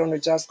background, we're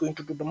just going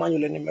to do the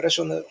manual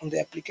enumeration on the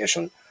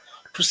application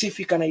to see if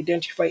we can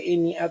identify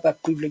any other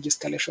privilege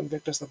escalation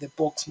vectors that the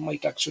box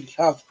might actually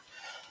have.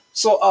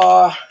 So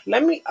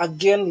let me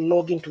again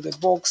log into the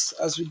box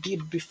as we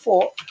did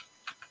before.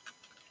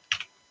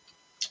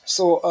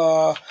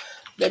 So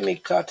let me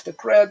cut the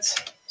creds.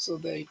 So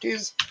there it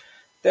is.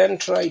 Then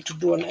try to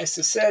do an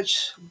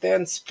SSH,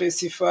 then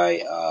specify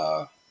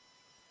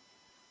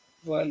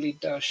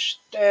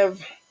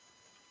valley-dev,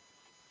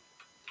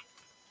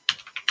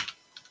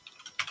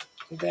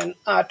 then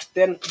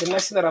then the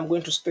next thing that I'm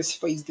going to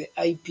specify is the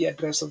IP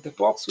address of the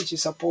box, which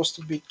is supposed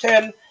to be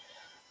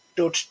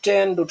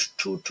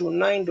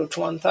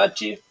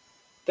 10.10.229.130.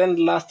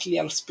 Then lastly,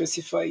 I'll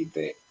specify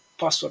the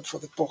password for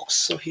the box.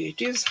 So here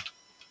it is.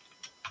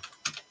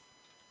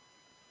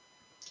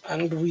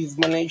 And we've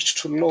managed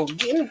to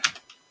log in.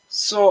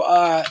 So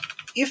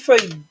if I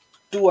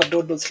do a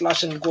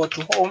 // and go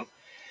to home,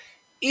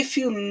 if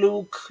you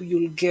look,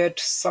 you'll get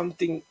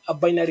something, a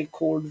binary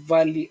called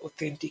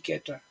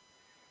valleyauthenticator.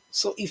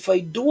 So if I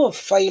do a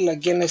file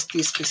against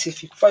this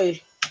specific file,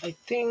 I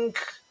think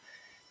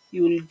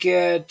you'll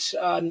get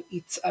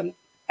it's an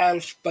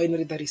ELF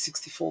binary that is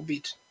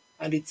 64-bit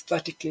and it's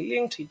statically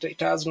linked.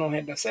 It has no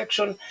header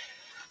section.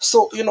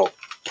 So,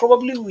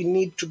 probably we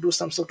need to do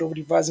some sort of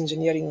reverse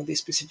engineering on this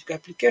specific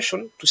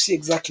application to see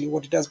exactly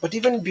what it does. But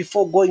even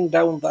before going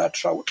down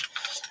that route,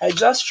 I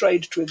just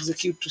tried to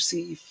execute to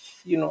see if,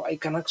 I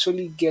can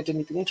actually get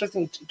anything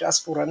interesting. It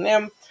asks for a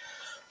name.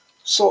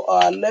 So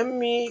let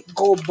me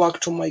go back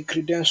to my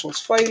credentials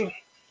file.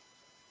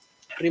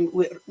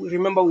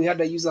 Remember we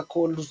had a user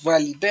called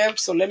valley-dev.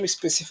 So let me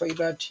specify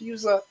that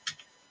user.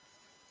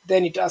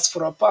 Then it asks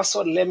for a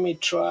password. Let me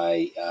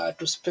try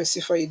to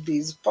specify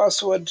this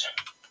password.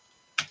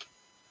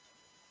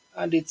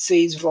 And it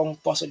says wrong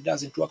password, it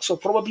doesn't work. So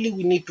probably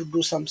we need to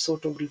do some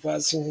sort of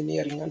reverse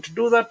engineering. And to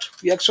do that,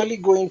 we're actually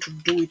going to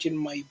do it in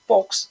my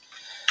box.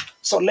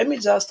 So let me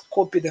just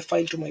copy the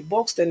file to my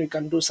box, then we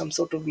can do some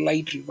sort of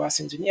light reverse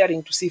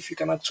engineering to see if we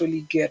can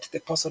actually get the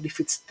password if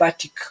it's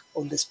static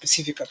on the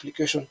specific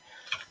application.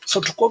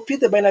 So to copy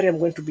the binary, I'm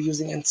going to be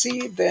using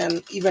NC.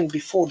 Then even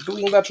before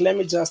doing that, let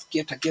me just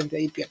get again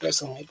the IP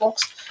address on my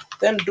box,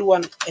 then do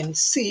an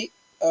NC,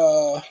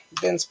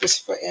 then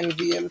specify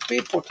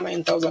NVLP port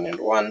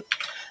 9001.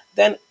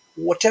 Then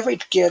whatever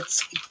it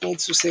gets, it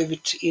needs to save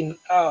it in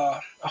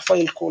a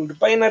file called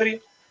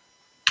binary.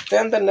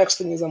 Then the next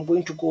thing is I'm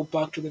going to go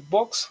back to the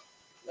box,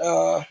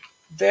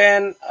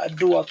 then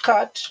do a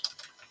cut.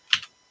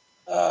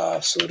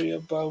 Sorry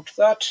about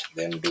that.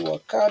 Then do a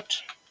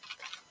cut.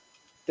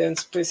 Then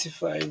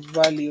specify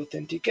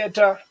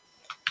valleyauthenticator.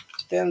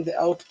 Then the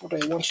output,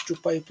 I want to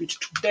pipe it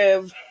to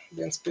dev.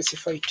 Then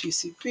specify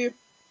TCP.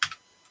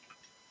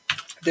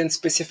 Then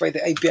specify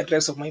the IP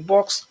address of my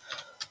box,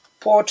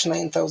 port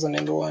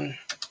 9001.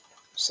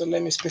 So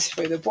let me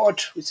specify the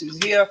port, which is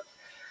here.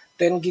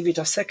 Then give it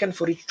a second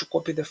for it to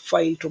copy the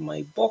file to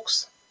my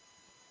box.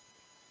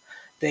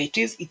 There it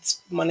is,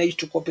 it's managed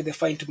to copy the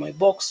file to my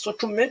box. So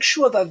to make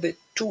sure that the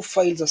two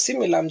files are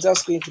similar, I'm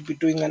just going to be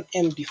doing an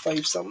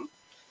MD5 sum.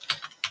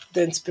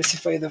 Then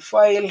specify the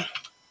file.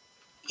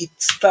 It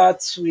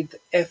starts with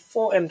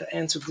F4 and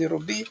ends with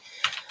 0B.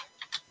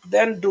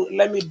 Then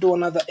let me do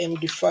another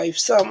MD5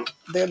 sum,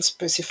 then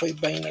specify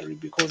binary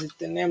because it's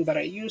the name that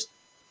I used.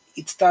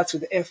 It starts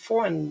with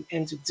F4 and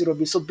ends with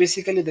 0B. So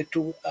basically the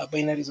two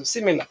binaries are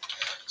similar.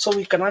 So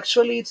we can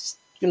actually,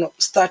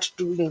 start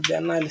doing the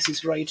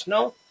analysis right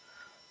now.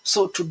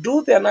 So to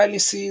do the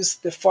analysis,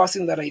 the first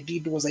thing that I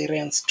did was I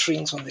ran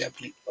strings on the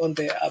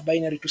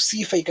binary to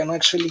see if I can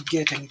actually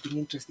get anything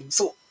interesting.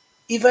 So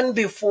even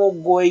before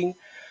going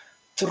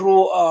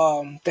through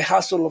the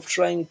hassle of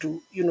trying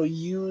to,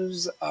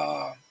 use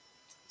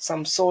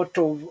some sort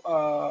of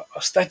a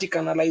static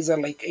analyzer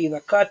like either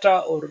Kata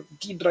or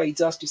Ghidra, I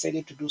just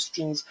decided to do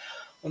strings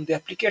on the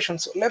application.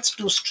 So let's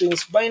do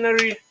strings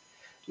binary,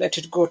 let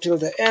it go till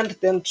the end,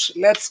 then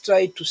let's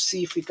try to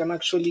see if we can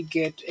actually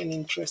get any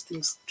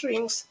interesting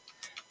strings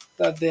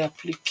that the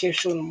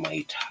application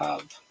might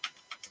have.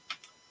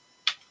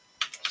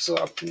 So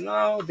up to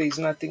now, there is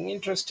nothing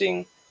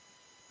interesting.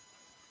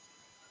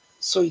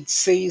 So it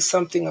says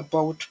something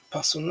about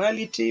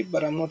personality,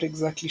 but I'm not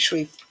exactly sure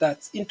if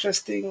that's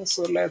interesting.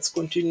 So let's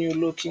continue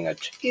looking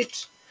at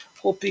it,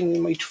 hoping we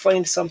might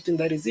find something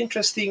that is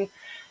interesting.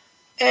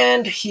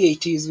 And here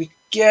it is. We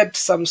get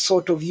some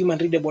sort of human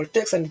readable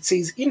text and it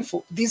says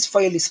info. This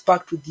file is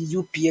packed with the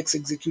UPX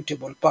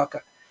executable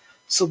packer.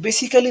 So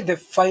basically the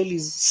file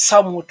is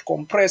somewhat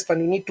compressed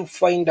and we need to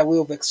find a way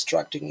of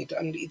extracting it.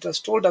 And it has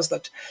told us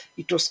that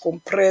it was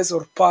compressed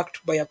or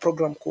packed by a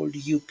program called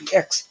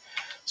UPX.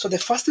 So the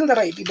first thing that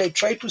I did, I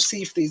tried to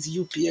see if there's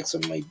UPX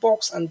on my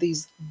box, and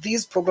there's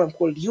this program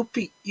called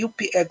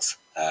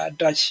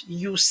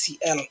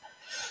UPX-UCL.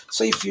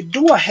 So if you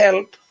do a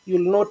help,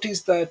 you'll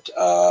notice that,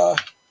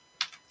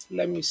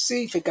 let me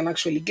see if I can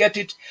actually get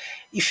it.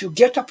 If you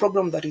get a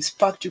program that is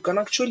packed, you can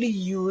actually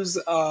use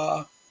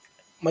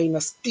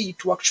minus D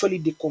to actually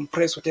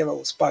decompress whatever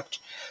was packed.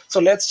 So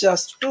let's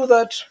just do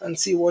that and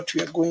see what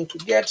we are going to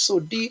get. So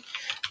D,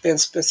 then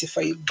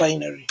specify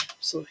binary.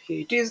 So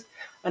here it is,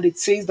 and it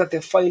says that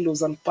the file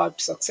was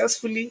unpacked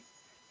successfully.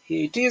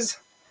 Here it is.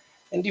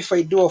 And if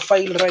I do a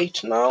file right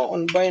now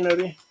on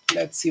binary,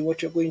 let's see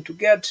what you're going to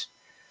get.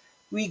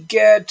 We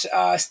get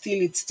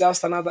still it's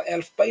just another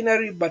elf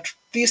binary, but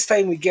this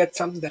time we get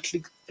something that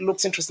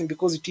looks interesting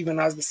because it even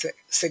has the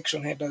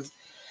section headers.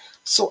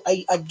 So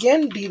I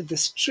again did the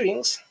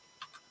strings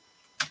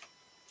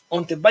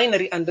on the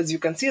binary, and as you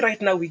can see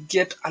right now we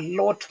get a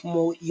lot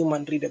more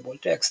human readable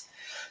text.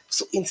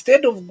 So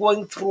instead of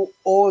going through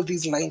all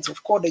these lines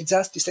of code, I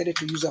just decided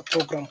to use a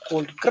program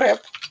called grep.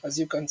 As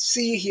you can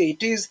see, here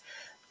it is.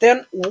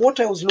 Then what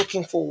I was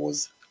looking for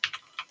was,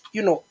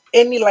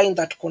 any line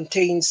that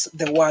contains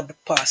the word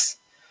pass.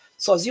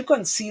 So as you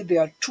can see,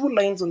 there are 2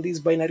 lines on this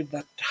binary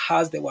that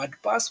has the word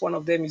pass. One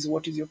of them is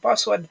what is your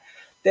password,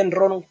 then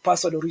wrong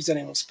password or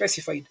username was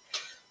specified.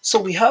 So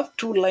we have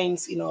 2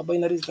 lines in our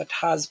binaries that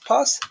has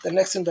pass. The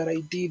next thing that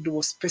I did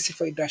was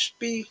specify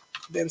 -p,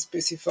 then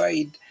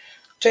specified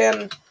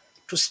 10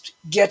 to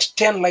get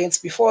 10 lines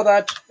before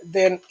that,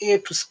 then A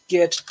to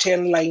get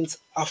 10 lines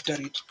after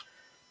it.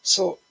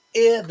 So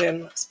A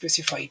then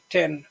specify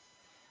 10.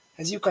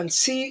 As you can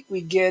see,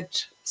 we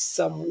get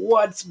some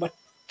words, but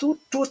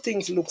two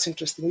things looks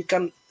interesting. We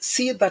can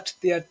see that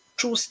there are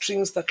 2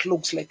 strings that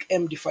looks like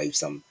MD5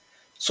 some.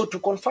 So to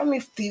confirm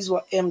if these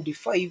were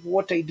MD5,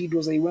 what I did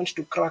was I went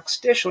to crack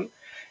station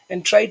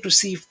and tried to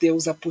see if there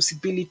was a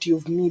possibility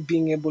of me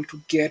being able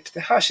to get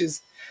the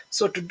hashes.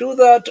 So to do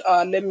that,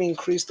 let me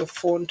increase the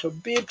font a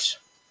bit.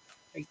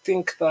 I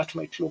think that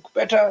might look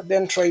better.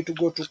 Then try to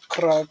go to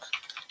crack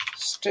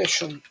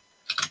station.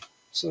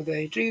 So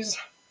there it is.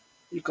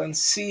 You can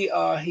see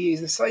here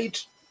is the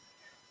site.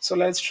 So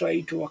let's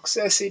try to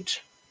access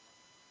it.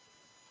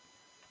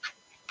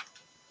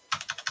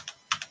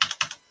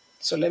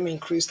 So let me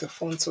increase the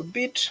fonts a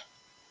bit.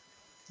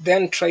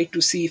 Then try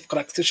to see if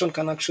CrackStation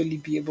can actually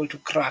be able to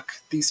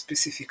crack these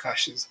specific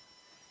hashes.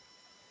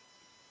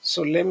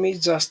 So let me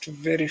just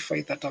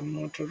verify that I'm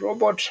not a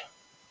robot.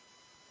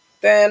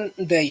 Then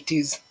there it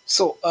is.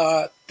 So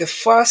the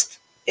first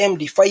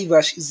MD5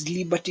 hash is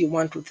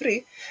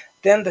Liberty123.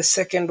 Then the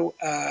second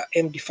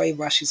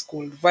MD5 hash is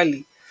called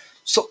Valley.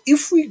 So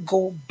if we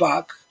go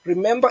back,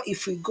 remember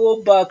if we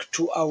go back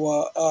to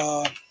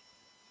our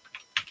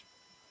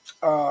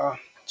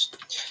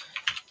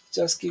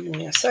just give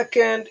me a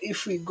second.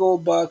 If we go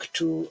back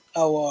to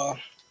our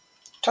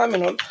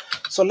terminal,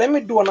 so let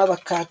me do another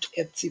cat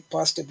etc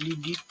pass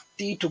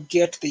wd to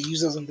get the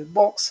users on the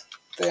box,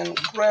 then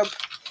grab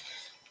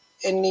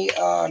any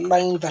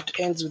line that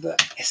ends with a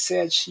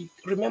sh.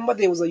 Remember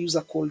there was a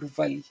user called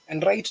Valley,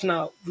 and right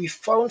now we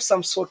found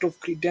some sort of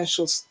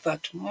credentials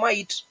that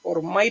might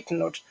or might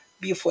not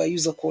be for a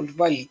user called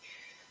Valley.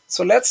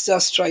 So let's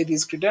just try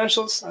these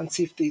credentials and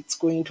see if it's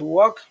going to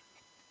work.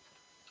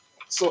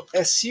 So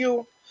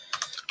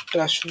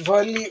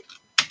su-valley,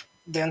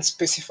 then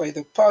specify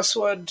the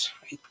password.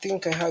 I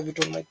think I have it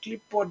on my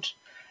clipboard,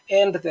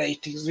 and there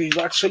it is. We've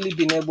actually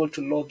been able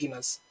to log in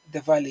as the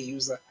Valley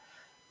user,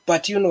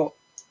 but it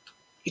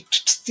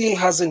still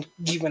hasn't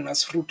given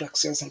us root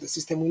access in the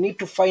system. We need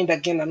to find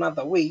again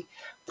another way,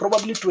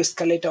 probably to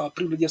escalate our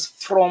privileges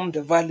from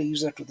the Valley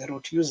user to the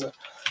root user.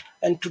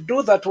 And to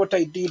do that, what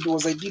I did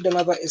was I did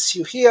another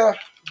su here,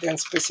 then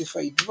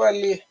specified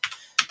Valley,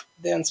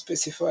 then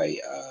specify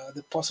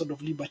the password of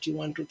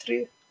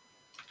Liberty123.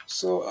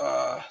 So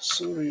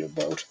sorry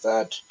about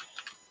that.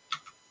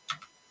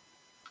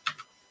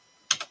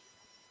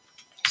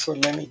 So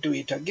let me do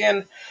it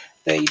again.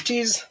 There it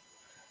is.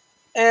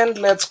 And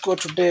let's go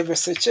to dev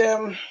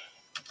shm.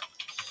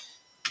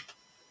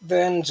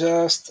 Then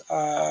just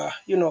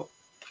we'll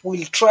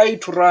try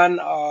to run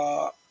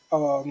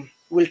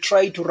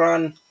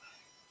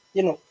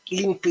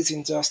linpeas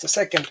in just a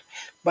second.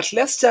 But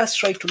let's just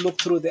try to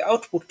look through the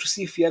output to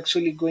see if we're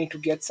actually going to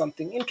get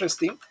something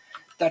interesting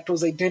that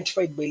was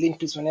identified by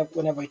linpeas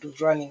whenever it was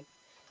running.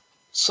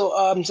 So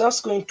I'm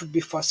just going to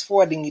be fast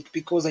forwarding it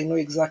because I know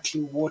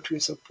exactly what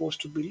we're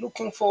supposed to be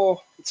looking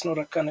for. It's not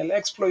a kernel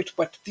exploit,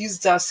 but this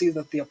just says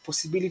that there are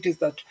possibilities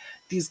that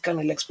these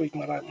kernel exploit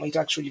might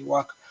actually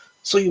work.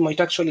 So you might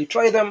actually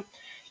try them.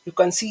 You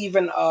can see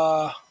even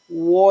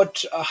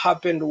what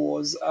happened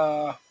was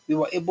we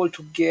were able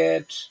to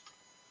get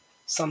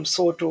some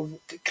sort of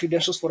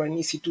credentials for an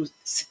EC2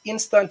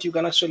 instance. You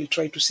can actually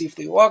try to see if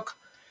they work,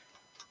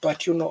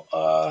 but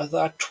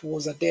that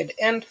was a dead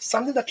end.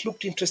 Something that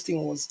looked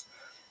interesting was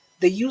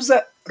the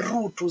user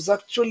root was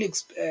actually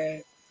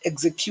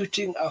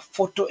executing a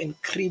photo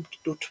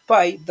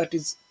encrypt.py that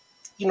is,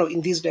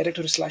 in this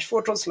directory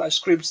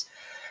 /photos/scripts,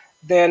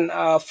 then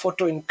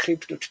photo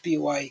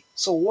encrypt.py.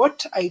 So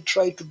what I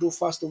tried to do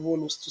first of all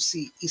was to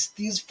see, is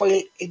this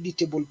file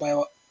editable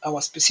by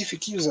our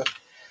specific user?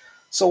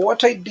 So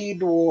what I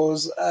did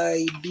was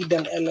I did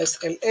an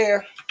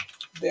lsla,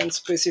 then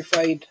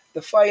specified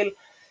the file.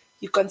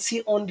 You can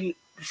see only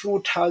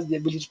root has the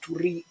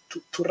ability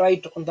to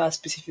write on that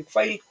specific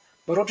file,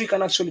 but what we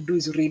can actually do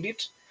is read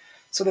it.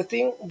 So the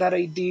thing that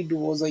I did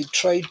was I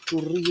tried to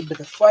read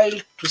the file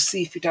to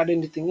see if it had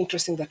anything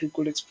interesting that we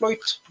could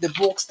exploit. The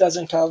box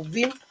doesn't have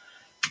vim,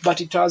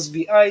 but it has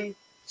vi.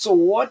 So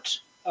what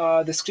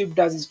the script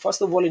does is,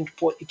 first of all,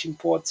 it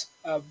imports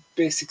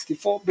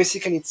base64.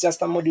 Basically, it's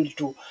just a module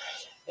to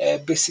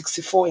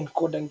base64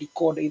 encode and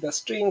decode either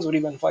strings or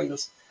even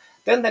files.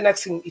 Then the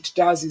next thing it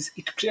does is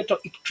it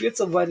creates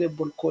a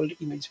variable called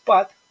image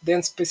path,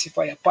 then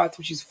specify a path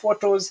which is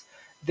photos,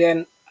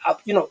 then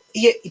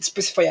here it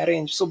specify a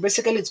range. So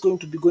basically it's going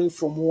to be going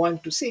from 1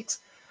 to 6.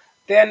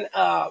 Then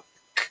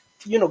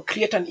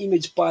create an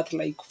image path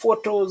like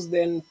photos,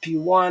 then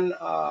p1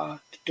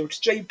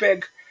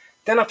 .jpg.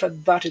 Then after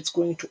that it's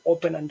going to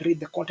open and read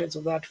the contents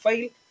of that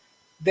file,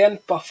 then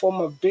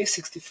perform a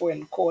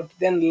base64 encode.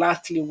 Then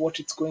lastly, what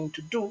it's going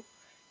to do,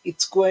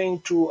 it's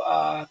going to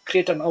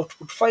create an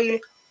output file,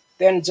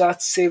 then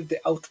just save the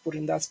output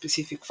in that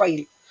specific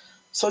file.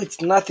 So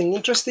it's nothing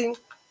interesting,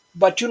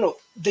 but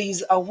there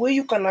is a way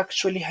you can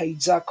actually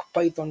hijack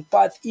Python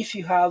path if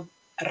you have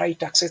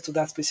right access to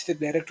that specific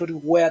directory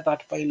where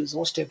that file is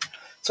hosted.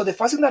 So the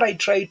first thing that I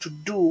tried to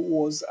do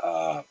was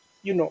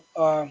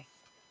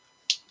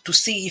to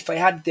see if I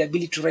had the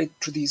ability to write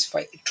to this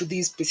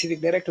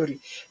specific directory.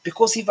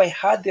 Because if I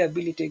had the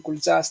ability, I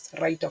could just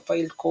write a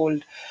file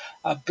called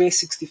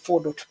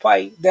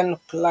base64.py, then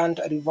plant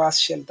a reverse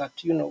shell that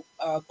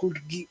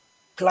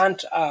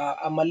plant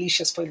a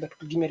malicious file that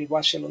could give me a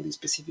reverse shell on this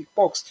specific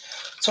box.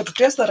 So to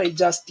test that, I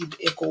just did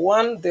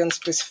echo1, then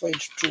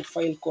specified to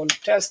file called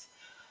test,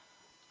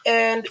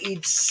 and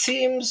it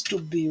seems to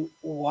be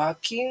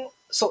working.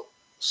 So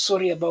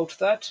sorry about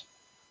that.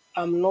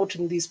 I'm not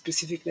in this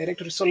specific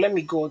directory, so let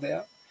me go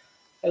there.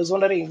 I was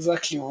wondering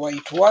exactly why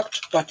it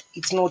worked, but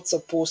it's not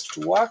supposed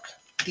to work.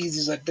 This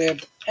is a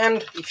dead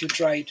end if you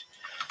try it.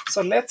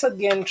 So let's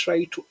again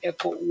try to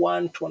echo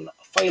 1 to a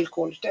file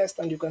called test,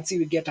 and you can see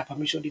we get a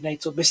permission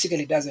denied. So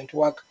basically it doesn't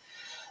work.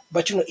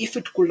 But if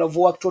it could have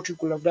worked, what you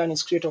could have done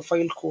is create a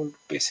file called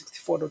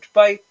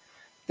base64.py,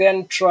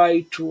 then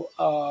try to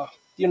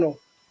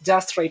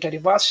just write a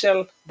reverse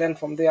shell, then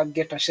from there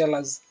get a shell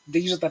as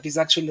the user that is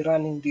actually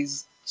running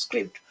this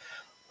script,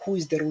 who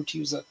is the root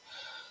user.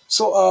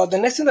 So the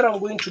next thing that I'm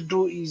going to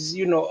do is,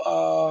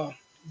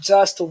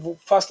 first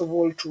of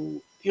all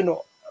to,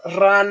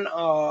 run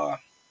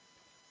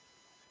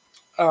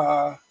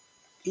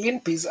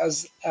linpeas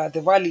as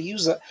the value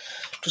user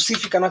to see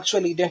if you can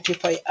actually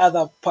identify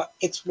other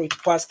exploit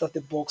paths that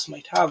the box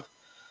might have.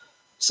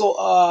 So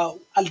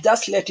I'll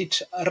just let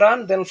it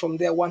run. Then from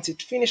there, once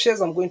it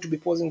finishes, I'm going to be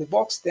pausing the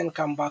box, then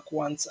come back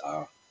once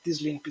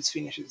this linpeas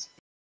finishes.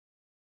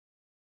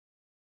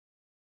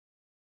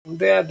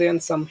 There are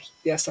some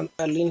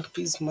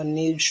linpeas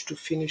managed to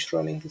finish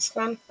running the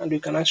scan, and we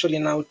can actually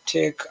now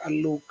take a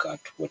look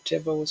at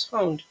whatever was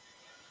found.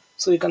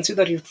 So you can see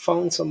that we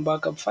found some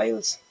backup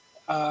files.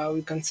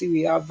 We can see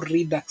we have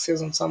read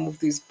access on some of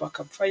these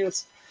backup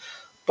files,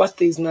 but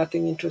there is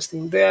nothing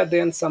interesting there.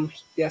 There are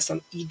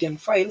some hidden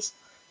files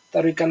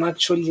that we can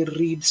actually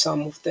read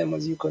some of them,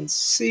 as you can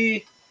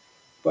see,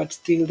 but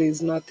still there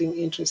is nothing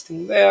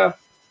interesting there.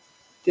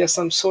 There are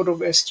some sort of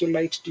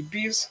SQLite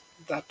DBs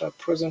that are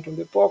present on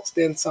the box,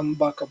 then some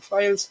backup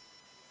files.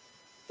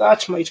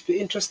 That might be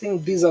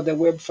interesting. These are the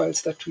web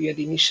files that we had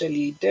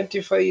initially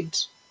identified,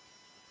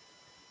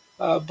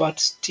 but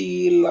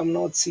still I'm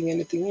not seeing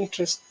anything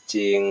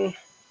interesting.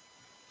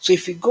 So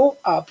if we go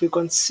up, you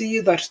can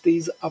see that there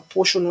is a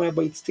portion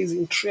whereby it says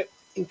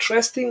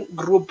interesting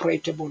group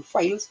writable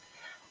files,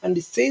 and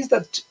it says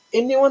that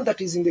anyone that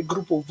is in the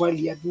group of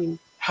value admin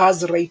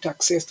has right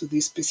access to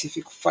this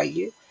specific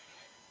file.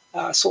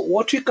 So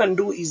what we can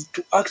do is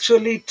to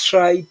actually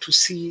try to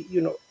see,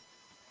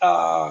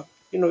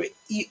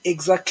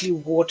 exactly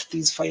what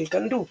this file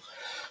can do.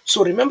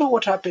 So remember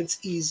what happens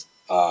is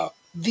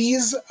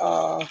this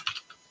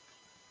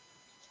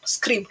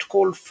script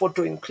called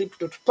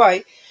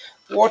photoencrypt.py,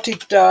 what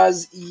it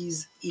does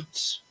is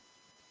it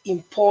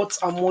imports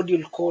a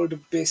module called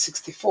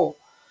base64.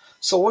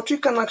 So what we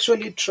can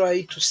actually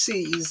try to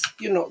see is,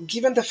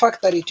 given the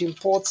fact that it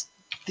imports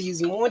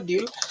this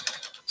module,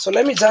 so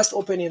let me just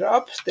open it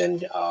up,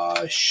 then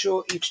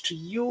show it to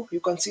you. You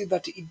can see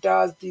that it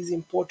does this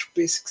import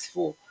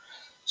base64.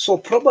 So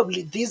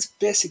probably this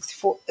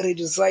base64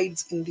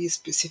 resides in this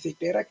specific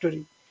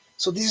directory.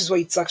 So this is why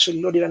it's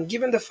actually loaded. And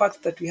given the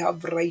fact that we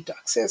have write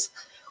access,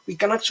 we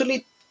can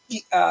actually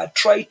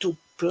try to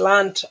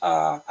plant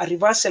a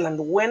reversal, and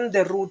when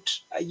the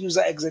root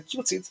user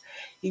executes it,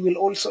 he will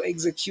also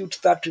execute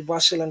that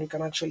reversal, and we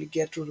can actually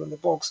get root on the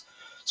box.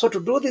 So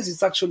to do this,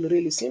 it's actually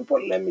really simple.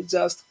 Let me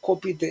just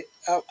copy the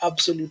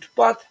absolute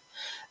path.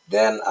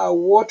 Then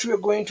what we're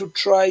going to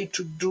try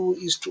to do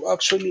is to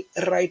actually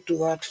write to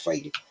that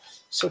file.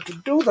 So to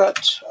do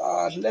that,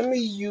 let me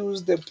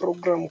use the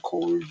program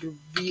called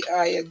vi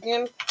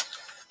again,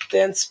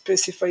 then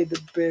specify the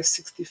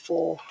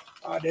base64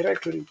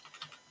 directory.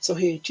 So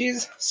here it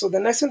is. So the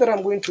next thing that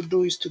I'm going to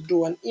do is to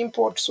do an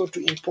import. So to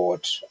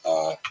import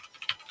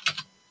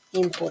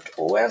import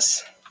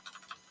OS.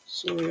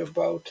 Sorry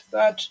about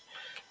that.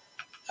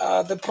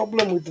 The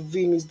problem with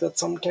Vim is that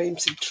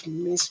sometimes it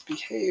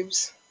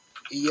misbehaves.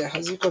 Yeah,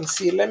 as you can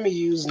see, let me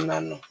use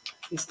nano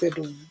instead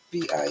of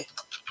vi.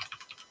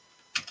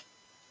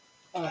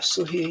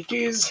 So here it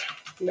is.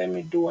 Let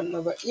me do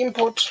another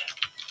import,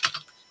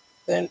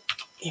 then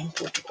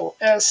import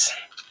os,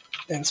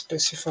 then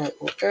specify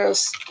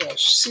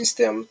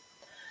os-system.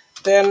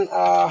 Then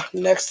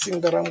next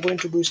thing that I'm going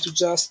to do is to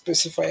just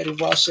specify a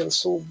reverse shell.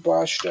 So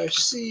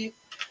bash-c,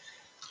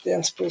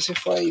 then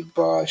specify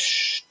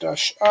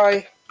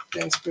bash-i,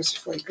 then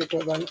specify greater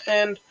than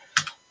end,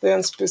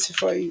 then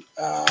specify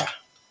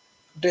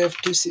dev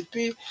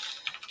tcp.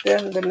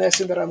 Then the next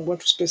thing that I'm going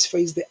to specify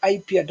is the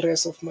IP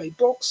address of my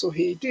box. So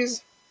here it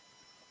is.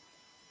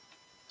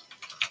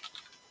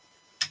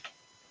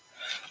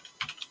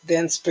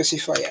 Then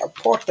specify a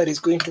port that is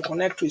going to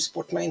connect to is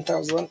port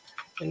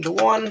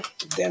 9001.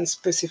 Then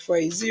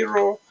specify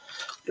 0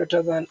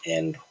 greater than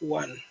end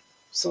 1.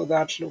 So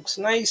that looks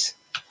nice.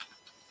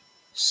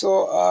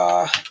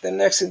 So the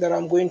next thing that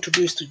I'm going to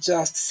do is to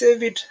just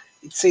save it.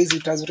 It says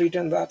it has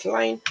written that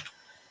line.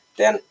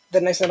 Then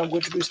the next thing I'm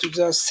going to do is to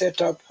just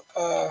set up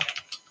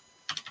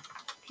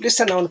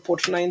listen on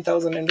port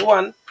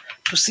 9001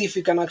 to see if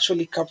we can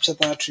actually capture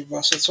that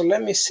reversal. So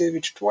let me save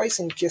it twice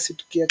in case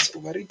it gets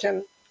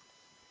overwritten.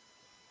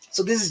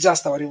 So this is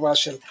just our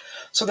reversal.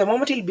 So the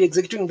moment you'll be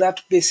executing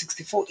that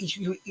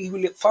base64, you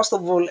will first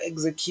of all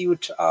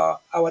execute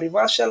our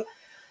reversal.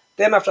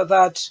 Then after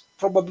that,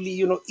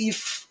 probably,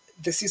 if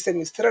the system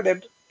is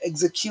threaded,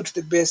 execute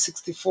the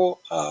base64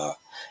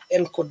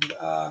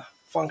 encode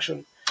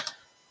function.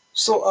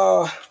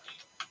 So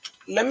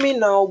let me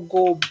now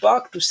go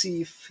back to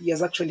see if he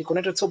has actually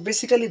connected. So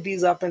basically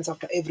this happens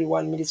after every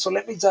 1 minute. So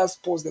let me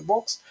just pause the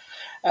box,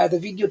 the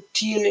video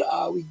till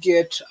we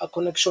get a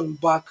connection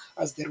back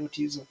as the root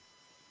user.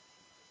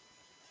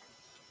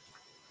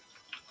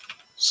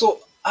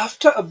 So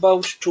after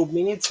about 2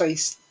 minutes, I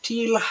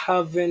still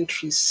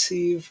haven't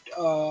received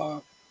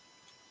a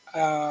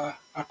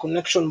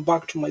connection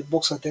back to my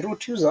box as the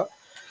root user,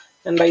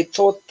 and I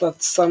thought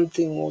that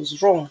something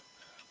was wrong.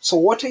 So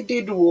what I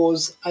did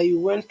was I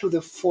went to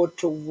the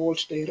photo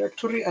vault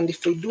directory, and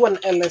if I do an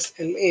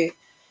lsla,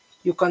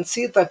 you can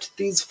see that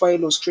this file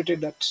was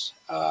created at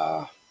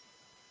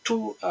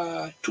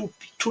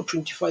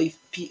 2:25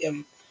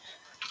 p.m.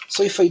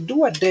 So if I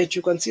do a date,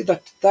 you can see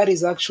that that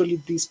is actually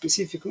the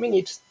specific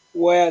minute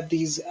where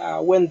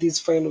when this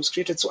file was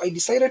created. So I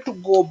decided to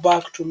go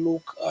back to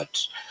look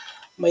at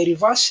my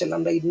reversal,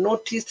 and I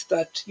noticed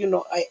that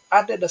I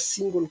added a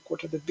single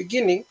quote at the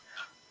beginning,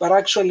 but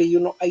actually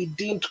I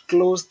didn't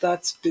close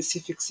that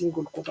specific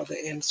single quote at the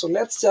end. So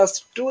let's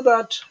just do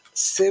that,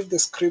 save the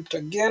script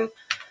again,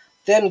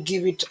 then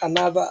give it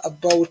another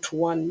about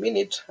 1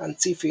 minute and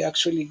see if we're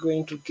actually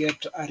going to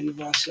get a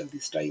reversal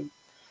this time.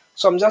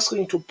 So I'm just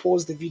going to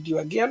pause the video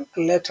again,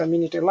 let a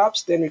minute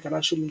elapse, then we can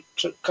actually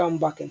come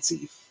back and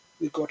see if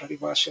we got a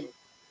reversal.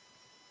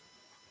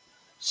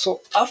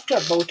 So after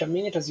about a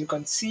minute, as you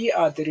can see,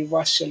 the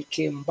reversal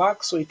came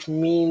back. So it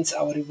means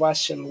our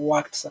reversal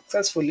worked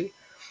successfully,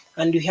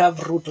 and we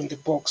have root on the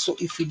box. So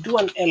if we do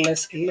an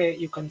lsla,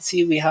 you can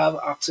see we have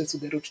access to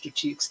the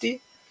root.txt.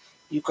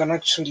 You can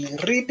actually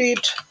read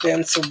it,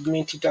 then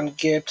submit it and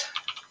get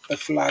the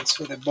flags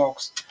for the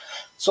box.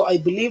 So I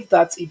believe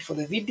that's it for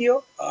the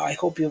video. I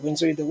hope you've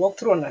enjoyed the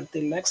walkthrough, and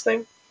until next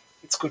time,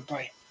 it's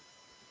goodbye.